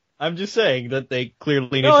 I'm just saying that they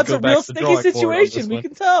clearly need to go back to the drawing board. No, it's a real sticky situation. We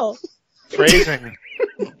can tell. Phrasing.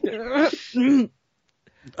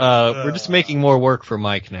 We're just making more work for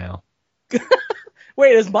Mike now.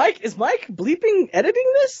 Wait, is Mike bleeping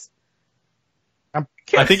editing this? I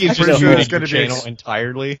think he's just muted your channel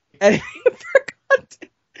entirely.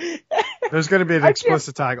 There's going to be an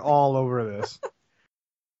explicit tag all over this.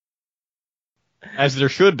 As there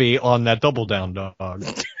should be on that Double Down dog.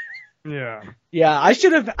 Yeah. Yeah, I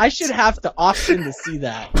should have to option to see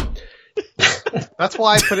that. That's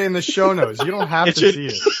why I put it in the show notes. You don't have to see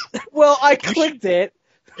it. Well, I clicked it.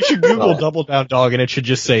 You should Google Double Down dog and it should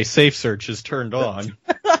just say safe search is turned on.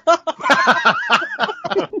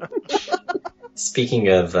 Speaking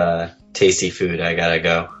of tasty food, I gotta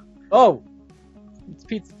go. Oh, it's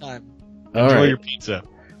pizza time. Enjoy your pizza.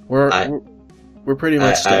 We're pretty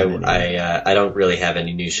much done. I don't really have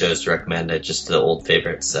any new shows to recommend. Just the old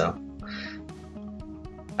favorites. So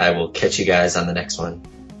I will catch you guys on the next one.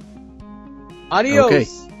 Adios. Okay.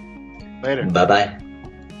 Later. Bye bye.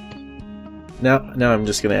 Now I'm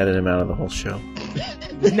just gonna edit him out of the whole show.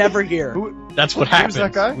 Never here. That's what happens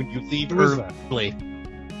that guy? when you leave Who is early.